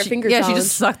the carrot finger Yeah, challenge. she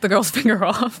just sucked the girl's finger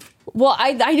off. Well,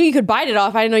 I knew you could bite it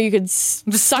off. I didn't know you could suck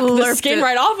the slurped skin it.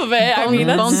 right off of it. I mean,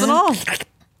 that's, Bones and all.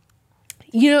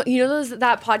 you know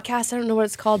that podcast. I don't know what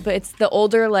it's called, but it's the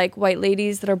older like white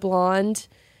ladies that are blonde.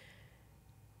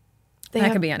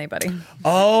 That could be anybody.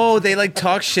 Oh, they like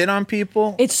talk shit on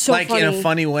people. It's so like funny. in a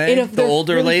funny way. The they're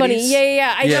older really ladies. Funny.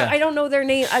 Yeah. Yeah. I don't know their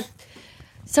name.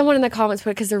 Someone in the comments put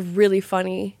it because they're really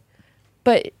funny.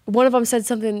 But one of them said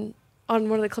something on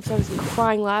one of the clips. I was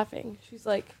crying laughing. She's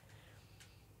like,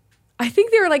 I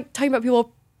think they were like talking about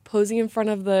people posing in front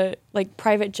of the like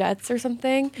private jets or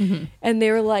something, and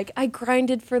they were like, I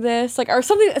grinded for this, like, or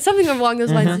something along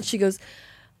those lines. And she goes,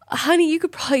 honey, you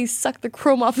could probably suck the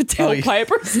chrome off a tailpipe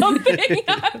or something.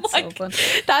 I'm like, fun.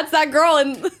 that's that girl.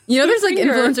 And You know, there's like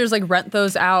finger. influencers like rent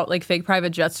those out, like fake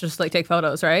private jets, just to, like take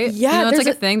photos, right? Yeah, you know, it's there's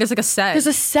like a thing. There's like a set. There's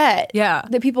a set, Yeah.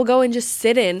 that people go and just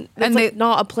sit in. That's And like they-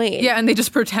 not a plane. Yeah, and they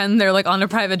just pretend they're like on a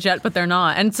private jet, but they're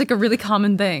not, and it's like a really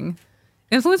common thing.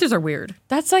 Influencers are weird.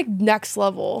 That's like next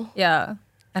level. Yeah,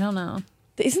 I don't know.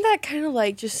 Isn't that kind of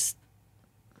like just?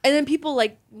 And then people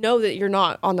like know that you're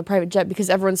not on the private jet because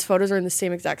everyone's photos are in the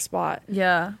same exact spot.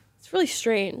 Yeah, It's really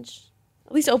strange.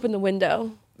 At least open the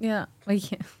window. yeah. Well, you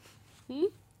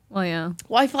can't. Well, yeah.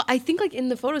 Well, I think like in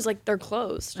the photos like they're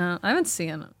closed. I haven't seen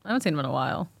them in a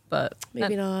while, but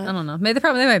Maybe not. I don't know. Maybe they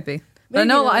might be. But I Maybe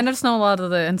know not. I just know a lot of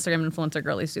the Instagram influencer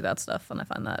girlies do that stuff, and I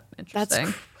find that That's interesting.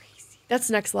 crazy. That's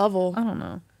next level. I don't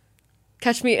know.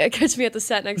 Catch me at the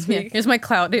set next Yeah, week. here's my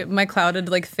clouded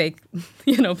like fake,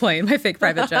 plane, my fake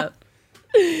private jet.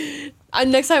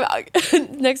 Next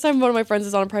time one of my friends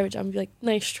is on a private jet, I'm gonna be like,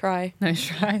 nice try. Nice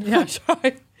try. Yeah, Nice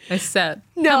try. nice set.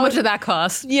 No. How much did that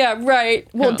cost? Yeah, right.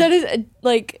 Well, Yeah. that is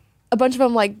like a bunch of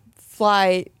them like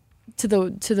fly to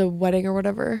the wedding or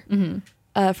whatever.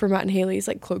 For Matt and Haley's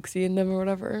like Cloaksy and them or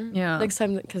whatever. Yeah. Next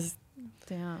time, because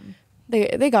Damn.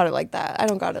 they got it like that. I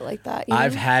don't got it like that. You know?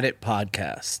 I've had it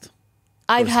podcast.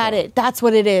 I've had it. That's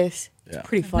what it is. Yeah. It's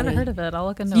pretty funny. Never heard of it. I'll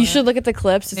look into You it. should look at the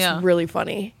clips. It's Yeah. really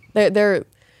funny.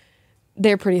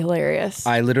 They're pretty hilarious.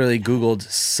 I literally Googled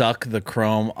 "suck the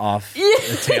chrome off the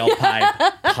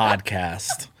tailpipe"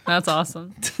 podcast. That's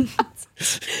awesome.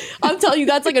 I'm telling you,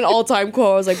 that's like an all-time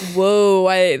quote. I was like,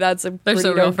 whoa, that's a They're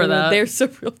so pretty real for that. They're so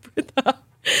real for that.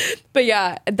 But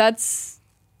yeah,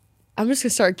 I'm just gonna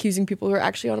start accusing people who are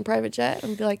actually on a private jet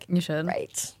and be like, You should.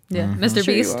 right. Yeah. Mr.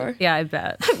 Sure you Beast. are. Yeah, I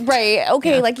bet. Right.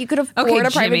 Okay, Yeah. like you could afford Okay, a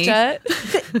private Jimmy. jet.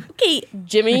 Okay,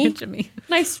 Jimmy. Jimmy.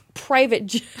 Nice private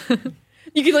jet.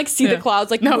 You can like see the Yeah. clouds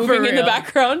like No, for moving in the real.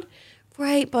 background.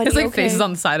 Right, buddy. It's like okay. faces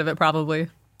on the side of it, probably.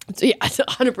 Yeah,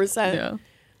 100%. Yeah.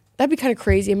 That'd be kind of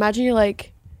crazy. Imagine you're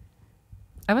like,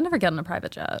 I would never get on a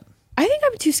private jet. I think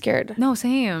I'm too scared. No,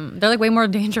 same. They're like way more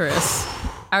dangerous.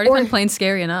 I already find planes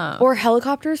scary enough. Or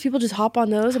helicopters, people just hop on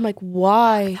those. I'm like,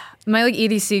 why? My like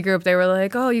EDC group, they were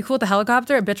like, "Oh, you cool with the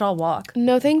helicopter? Bitch, I'll walk.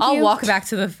 No, thank you. I'll walk back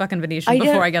to the fucking Venetian I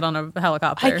before don't- I get on a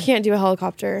helicopter." I can't do a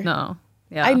helicopter. No.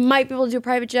 Yeah. I might be able to do a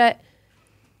private jet,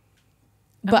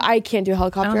 but I can't do a I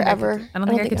don't helicopter think I ever. could- I don't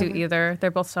think I could do ever. either.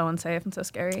 They're both so unsafe and so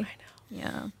scary. I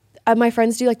know. Yeah. My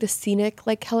friends do like the scenic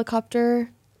like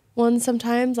helicopter ones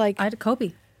sometimes. Like I had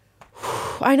Kobe.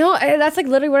 I know that's like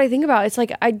literally what I think about. It's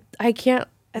like I can't.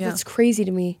 Yeah. That's crazy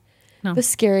to me. No. That's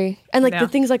scary. And like Yeah. the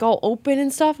things like all open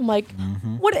and stuff. I'm like,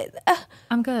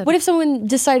 I'm good. what if someone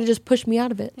decided to just push me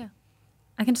out of it? Yeah.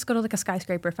 I can just go to like a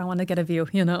skyscraper if I want to get a view,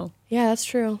 you know? Yeah, that's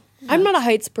true. I'm not a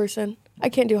heights person. I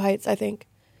can't do heights, I think.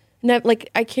 Like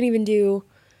I can't even do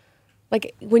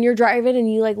like when you're driving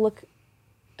and you like look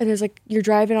and there's like you're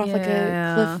driving off like a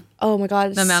Yeah. cliff. Oh my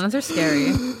god. The mountains are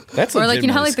scary. That's Or like, you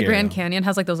know how legitimately like the scary, Grand though. Canyon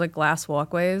has like those like glass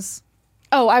walkways?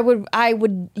 Oh, I would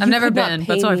I've never could not been, pay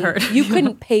that's what I've me. heard. You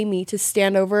couldn't pay me to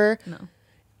stand over. No.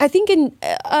 I think in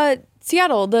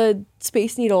Seattle, the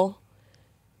Space Needle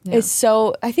Yeah. is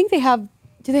so I think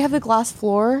do they have the glass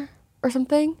floor or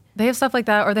something? They have stuff like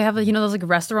that, or they have, you know, those like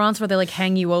restaurants where they like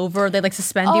hang you over, they like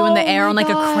suspend you in the Oh air my on like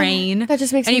God. a crane. That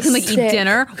just makes and me you can like sick. eat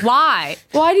dinner. Why?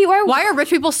 Why Why are rich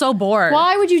people so bored?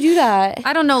 why would you do that?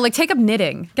 I don't know. Like take up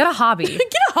knitting. Get a hobby. Get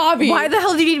a hobby. Why the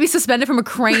hell do you need to be suspended from a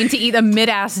crane to eat a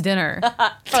mid-ass dinner?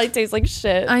 Probably tastes like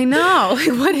shit. I know. Like,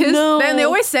 what is? No. And they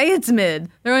always say it's mid.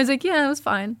 They're always like, yeah, it was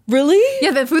fine. Really?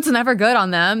 Yeah, the food's never good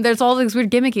on them. There's all this weird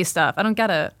gimmicky stuff. I don't get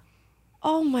it.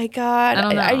 Oh my god! I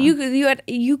don't know.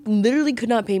 You literally could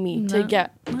not pay me to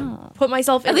put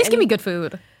myself. At in least give me any- good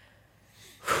food.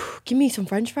 Give me some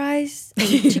French fries, and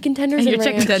chicken tenders, And and your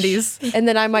chicken ranch, tendies. and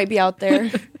then I might be out there.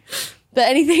 But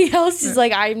anything else is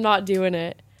like I'm not doing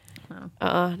it.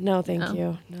 No, thank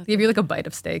you. No, Give you like a bite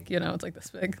of steak. You know, it's like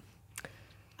this big.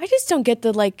 I just don't get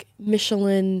the like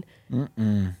Michelin.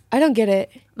 I don't get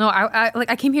it. No,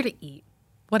 I came here to eat.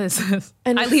 What is this?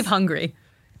 And I leave hungry.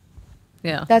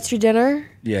 Yeah. That's your dinner.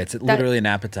 Yeah, it's literally an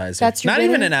appetizer. That's your not dinner?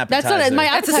 even an That's appetizer. not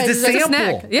my It's a- appetizer. it's a It's a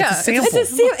snack. sample. Yeah. It's a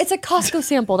sample. It's a Costco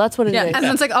sample. That's what it is. Yeah. And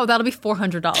then it's like, oh, that'll be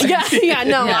 $400 yeah.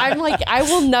 No, Yeah. I'm like I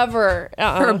will never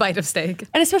for a bite of steak.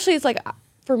 And especially it's like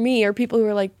for me or people who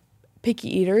are like picky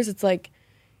eaters, it's like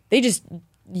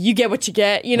you get what you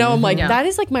get, you know? I'm like, Yeah. that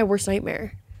is like my worst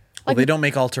nightmare. Well, they don't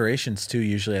make alterations too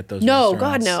usually at those No,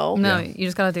 restaurants. God, no. No, you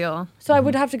just gotta deal. So I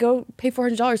would have to go pay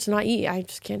 $400 to not eat. I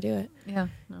just can't do it. Yeah.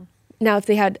 No. Now if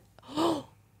they had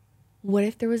what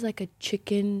if there was like a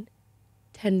chicken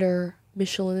tender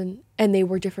Michelin and they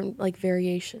were different like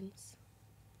variations?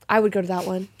 I would go to that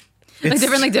one. Like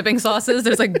different like dipping sauces.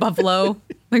 There's like buffalo,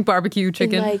 like barbecue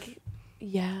chicken. And like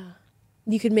yeah.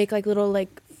 You could make like little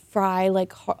like fry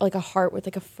like a heart with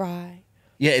like a fry.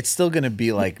 Yeah, it's still gonna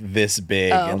be like this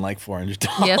big Oh. and like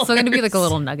 $400. Yeah, it's still gonna be like a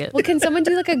little nugget. Well, can someone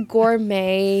do like a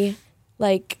gourmet,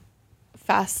 like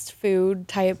fast food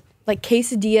type, like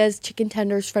quesadillas, chicken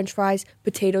tenders, French fries,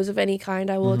 potatoes of any kind?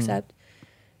 I will accept.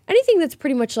 Anything that's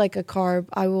pretty much like a carb,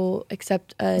 I will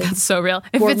accept. That's so real.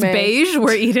 If it's Gourmet. beige,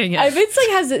 we're eating it. If it's like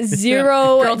has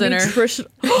zero Girl dinner. nutrition,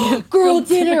 girl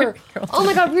dinner. Oh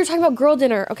my god, we were talking about girl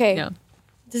dinner. Okay, Yeah.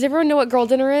 does everyone know what girl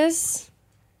dinner is?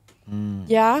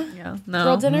 Yeah. Yeah. No.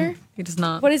 Girl dinner. He does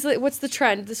not. What is it? What's the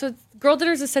trend? So girl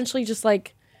dinner is essentially just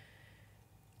like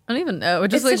I don't even know.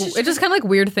 It's just It's like such a it's just kind of like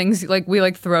weird things like we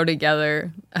like throw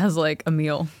together as like a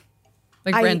meal.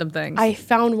 Like random things. I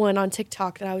found one on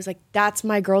TikTok that I was like, that's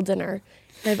my girl dinner.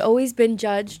 And I've always been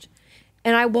judged,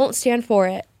 and I won't stand for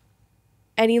it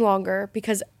any longer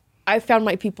because I found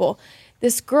my people.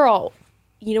 This girl,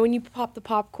 you know when you pop the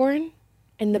popcorn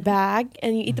in the bag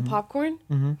and you eat the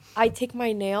popcorn? I take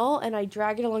my nail and I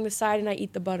drag it along the side and I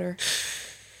eat the butter.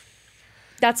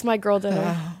 That's my girl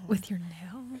dinner. With your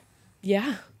nail?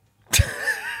 Yeah.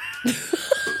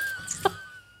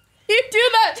 You do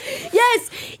that. Yes.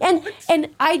 And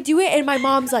I do it and my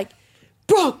mom's like,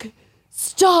 Brooke,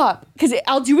 stop. Because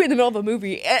I'll do it in the middle of a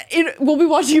movie. We'll be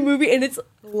watching a movie and it's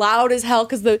loud as hell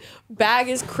because the bag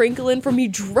is crinkling from me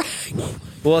dragging.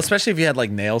 Well, especially if you had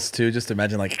like nails too. Just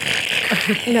imagine like.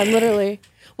 Yeah, literally.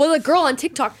 Well, the girl on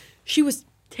TikTok, she was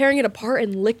tearing it apart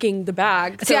and licking the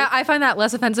bag. See, I find that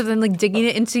less offensive than like digging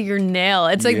it into your nail.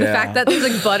 It's like the fact that there's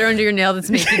like butter under your nail that's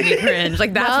making me cringe.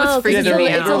 Like that's what's freaking there me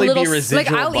would out. really be little- residual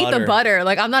Like I'll eat the butter.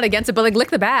 Like I'm not against it, but like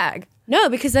lick the bag. No,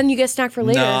 because then you get a snack for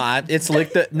later. No, it's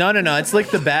lick the no. It's lick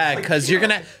the bag because you're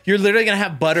literally gonna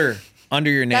have butter under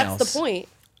your nails. That's the point.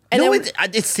 And And no, then,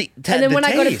 it's the and then when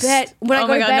I go to taste. bed, Oh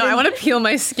my god, no! I want to peel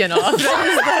my skin off. That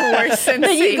is the worst sensation.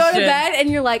 then you go to bed and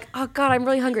you're like, oh god, I'm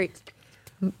really hungry.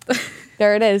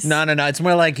 There it is. No. It's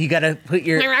more like you gotta put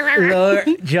your lower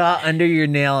jaw under your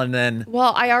nail and then.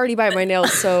 Well, I already bite my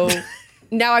nails, so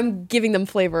now I'm giving them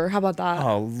flavor. How about that?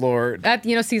 Oh Lord.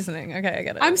 Seasoning. Okay, I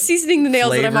get it. I'm seasoning the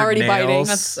nails that I'm Flavored already biting. nails.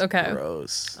 That's okay.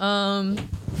 Gross.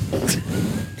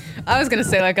 I was gonna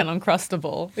say like an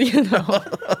Uncrustable. You know,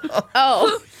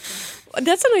 Oh,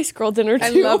 that's a nice girl dinner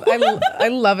too. I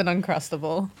love an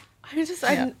Uncrustable.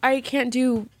 I can't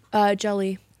do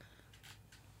jelly.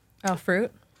 Oh,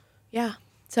 fruit. Yeah.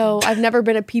 So I've never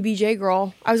been a PBJ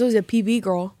girl. I was always a PB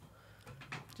girl.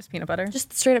 Just peanut butter.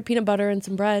 Just straight up peanut butter and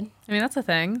some bread. I mean, that's a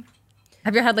thing.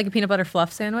 Have you ever had like a peanut butter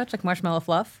fluff sandwich, like marshmallow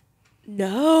fluff,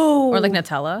 No. or like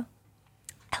Nutella?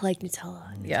 I like Nutella.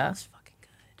 Yeah. It's fucking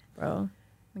good. Bro.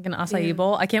 Like an acai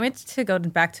bowl. I can't wait to go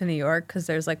back to New York because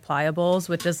there's like playa bowls,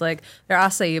 which is like they're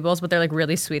acai bowls, but they're like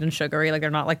really sweet and sugary. Like they're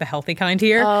not like the healthy kind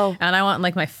here. Oh. And I want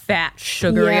like my fat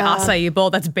sugary Yeah. acai bowl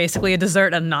that's basically a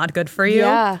dessert and not good for you.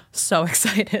 Yeah. So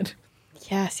excited.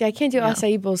 Yeah. See, I can't do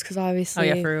acai bowls because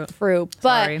obviously Oh, yeah, fruit. Fruit.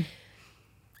 But Sorry.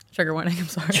 Trigger warning. I'm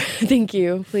sorry. thank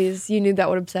you. Please. You knew that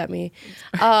would upset me.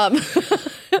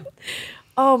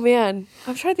 Oh man.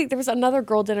 I'm trying to think. There was another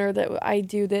girl dinner that I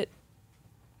do that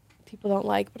people don't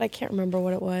like, but I can't remember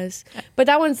what it was. But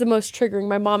that one's the most triggering.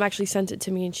 My mom actually sent it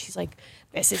to me and she's like,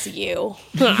 this is you.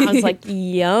 I was like,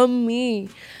 yummy.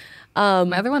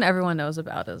 My other one everyone knows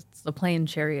about is the plain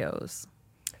Cheerios.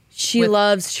 She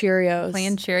loves Cheerios.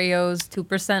 Plain Cheerios,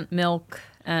 2% milk,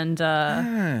 and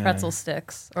pretzel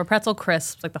sticks or pretzel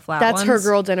crisps, like the flat That's ones. her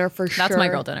girl dinner for sure. That's my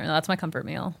girl dinner. That's my comfort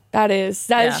meal. That is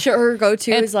Yeah. her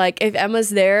go-to And- is like, if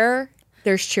Emma's there,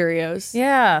 there's Cheerios.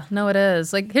 Yeah, no, it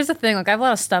is. Like, here's the thing. Like, I have a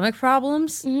lot of stomach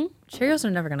problems. Cheerios are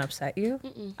never gonna upset you.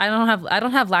 I don't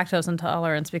have lactose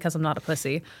intolerance because I'm not a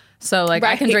pussy. So like,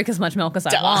 I can Right. drink as much milk as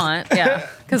I want. Yeah,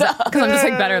 because I'm just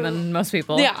like better than most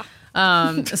people. Yeah.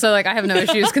 So like, I have no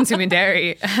issues consuming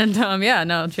dairy, and yeah,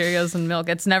 no Cheerios and milk.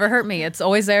 It's never hurt me. It's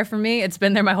always there for me. It's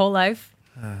been there my whole life.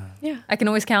 Yeah. I can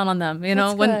always count on them. You know,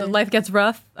 That's when good. life gets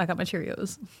rough, I got my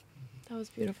Cheerios. That was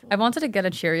beautiful. I wanted to get a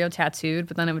Cheerio tattooed,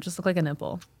 but then it would just look like a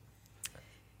nipple.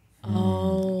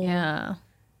 Oh. Yeah.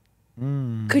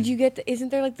 Could you get isn't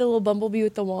there like the little bumblebee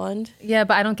with the wand? Yeah,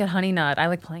 but I don't get honey nut. I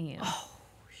like plain. Oh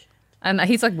shit. And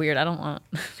he's like weird. I don't want.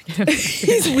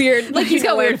 He's weird. Like He's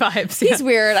got know, weird vibes. He's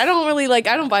weird. I don't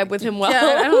vibe with him well.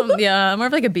 Yeah, I don't. Yeah, I'm more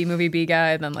of like a B movie B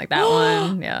guy than like that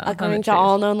one. Yeah. According to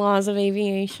all known laws of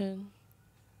aviation.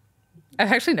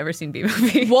 I've actually never seen B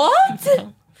movie. What?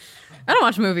 I don't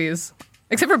watch movies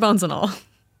except for Bones and All.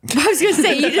 I was gonna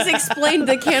say you just explained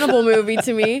the cannibal movie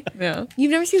to me. Yeah. You've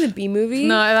never seen the B movie?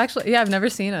 No, I've never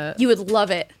seen it. You would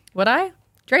love it. Would I?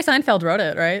 Jerry Seinfeld wrote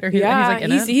it, right? Or he's like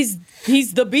in it.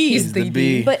 He's the bee. He's the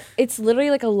bee. But it's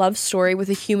literally like a love story with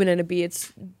a human and a bee.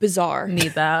 It's bizarre.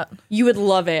 Need that. You would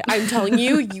love it. I'm telling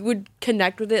you, you would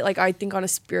connect with it, like I think on a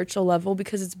spiritual level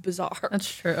because it's bizarre.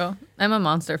 That's true. I'm a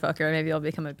monster fucker. Maybe I'll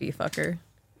become a bee fucker.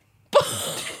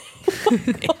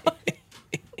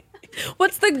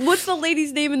 What's the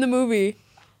lady's name in the movie?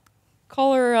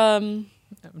 Call her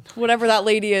whatever that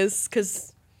lady is,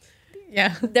 because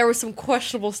Yeah. there was some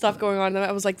questionable stuff going on. And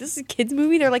I was like, this is a kids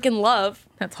movie. They're like in love.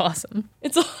 That's awesome.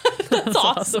 That's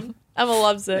awesome. Emma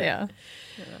loves it. Yeah.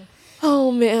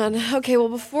 Oh man. Okay. Well,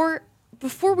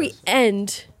 before we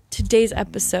end today's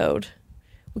episode,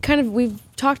 we've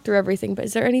talked through everything. But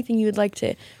is there anything you would like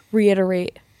to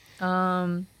reiterate?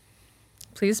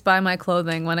 Please buy my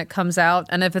clothing when it comes out.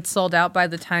 And if it's sold out by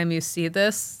the time you see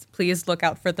this, please look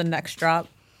out for the next drop.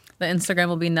 The Instagram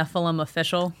will be Nephilim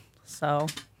Official. So,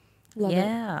 Love it.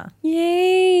 yeah.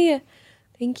 Yay.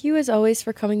 Thank you as always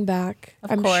for coming back.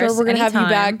 I'm course, sure we're going to have you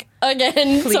anytime. back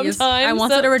again Please. sometime. I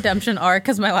wanted a redemption arc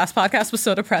because my last podcast was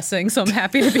so depressing. So I'm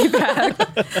happy to be back.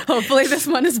 Hopefully this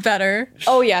one is better.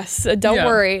 Oh, yes. Don't Yeah.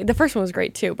 worry. The first one was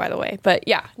great too, by the way. But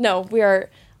yeah, no, we are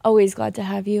always glad to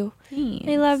have you.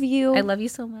 I love you. I love you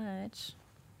so much.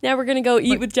 Now we're going to go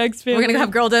eat with Jeg's family. We're going to have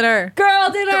girl dinner.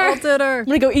 girl dinner. Girl dinner. I'm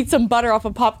going to go eat some butter off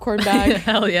a popcorn bag.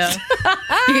 Hell yeah.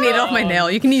 You can eat it off my nail.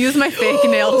 You can use my fake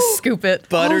nail to scoop it.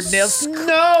 Buttered nails.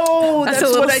 No, That's that's a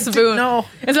little what I spoon. do. No.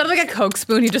 Instead of like a Coke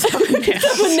spoon, you just have a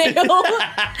nail. Nail.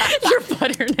 Your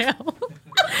butter nail.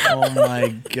 Oh my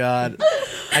god.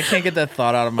 I can't get that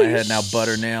thought out of my head now.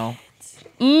 Butter nail.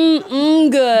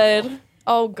 Good.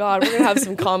 Oh, God. We're going to have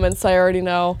some comments. I already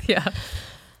know. Yeah.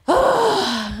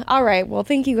 All right. Well,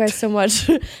 thank you guys so much,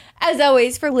 as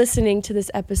always, for listening to this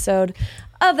episode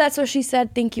of That's What She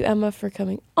Said. Thank you, Emma, for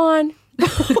coming on.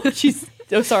 She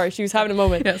was having a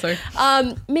moment. Yeah, sorry.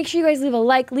 Make sure you guys leave a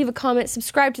like, leave a comment,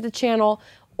 subscribe to the channel,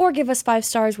 or give us 5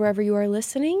 stars wherever you are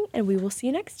listening, and we will see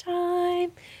you next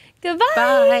time. Goodbye.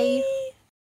 Bye.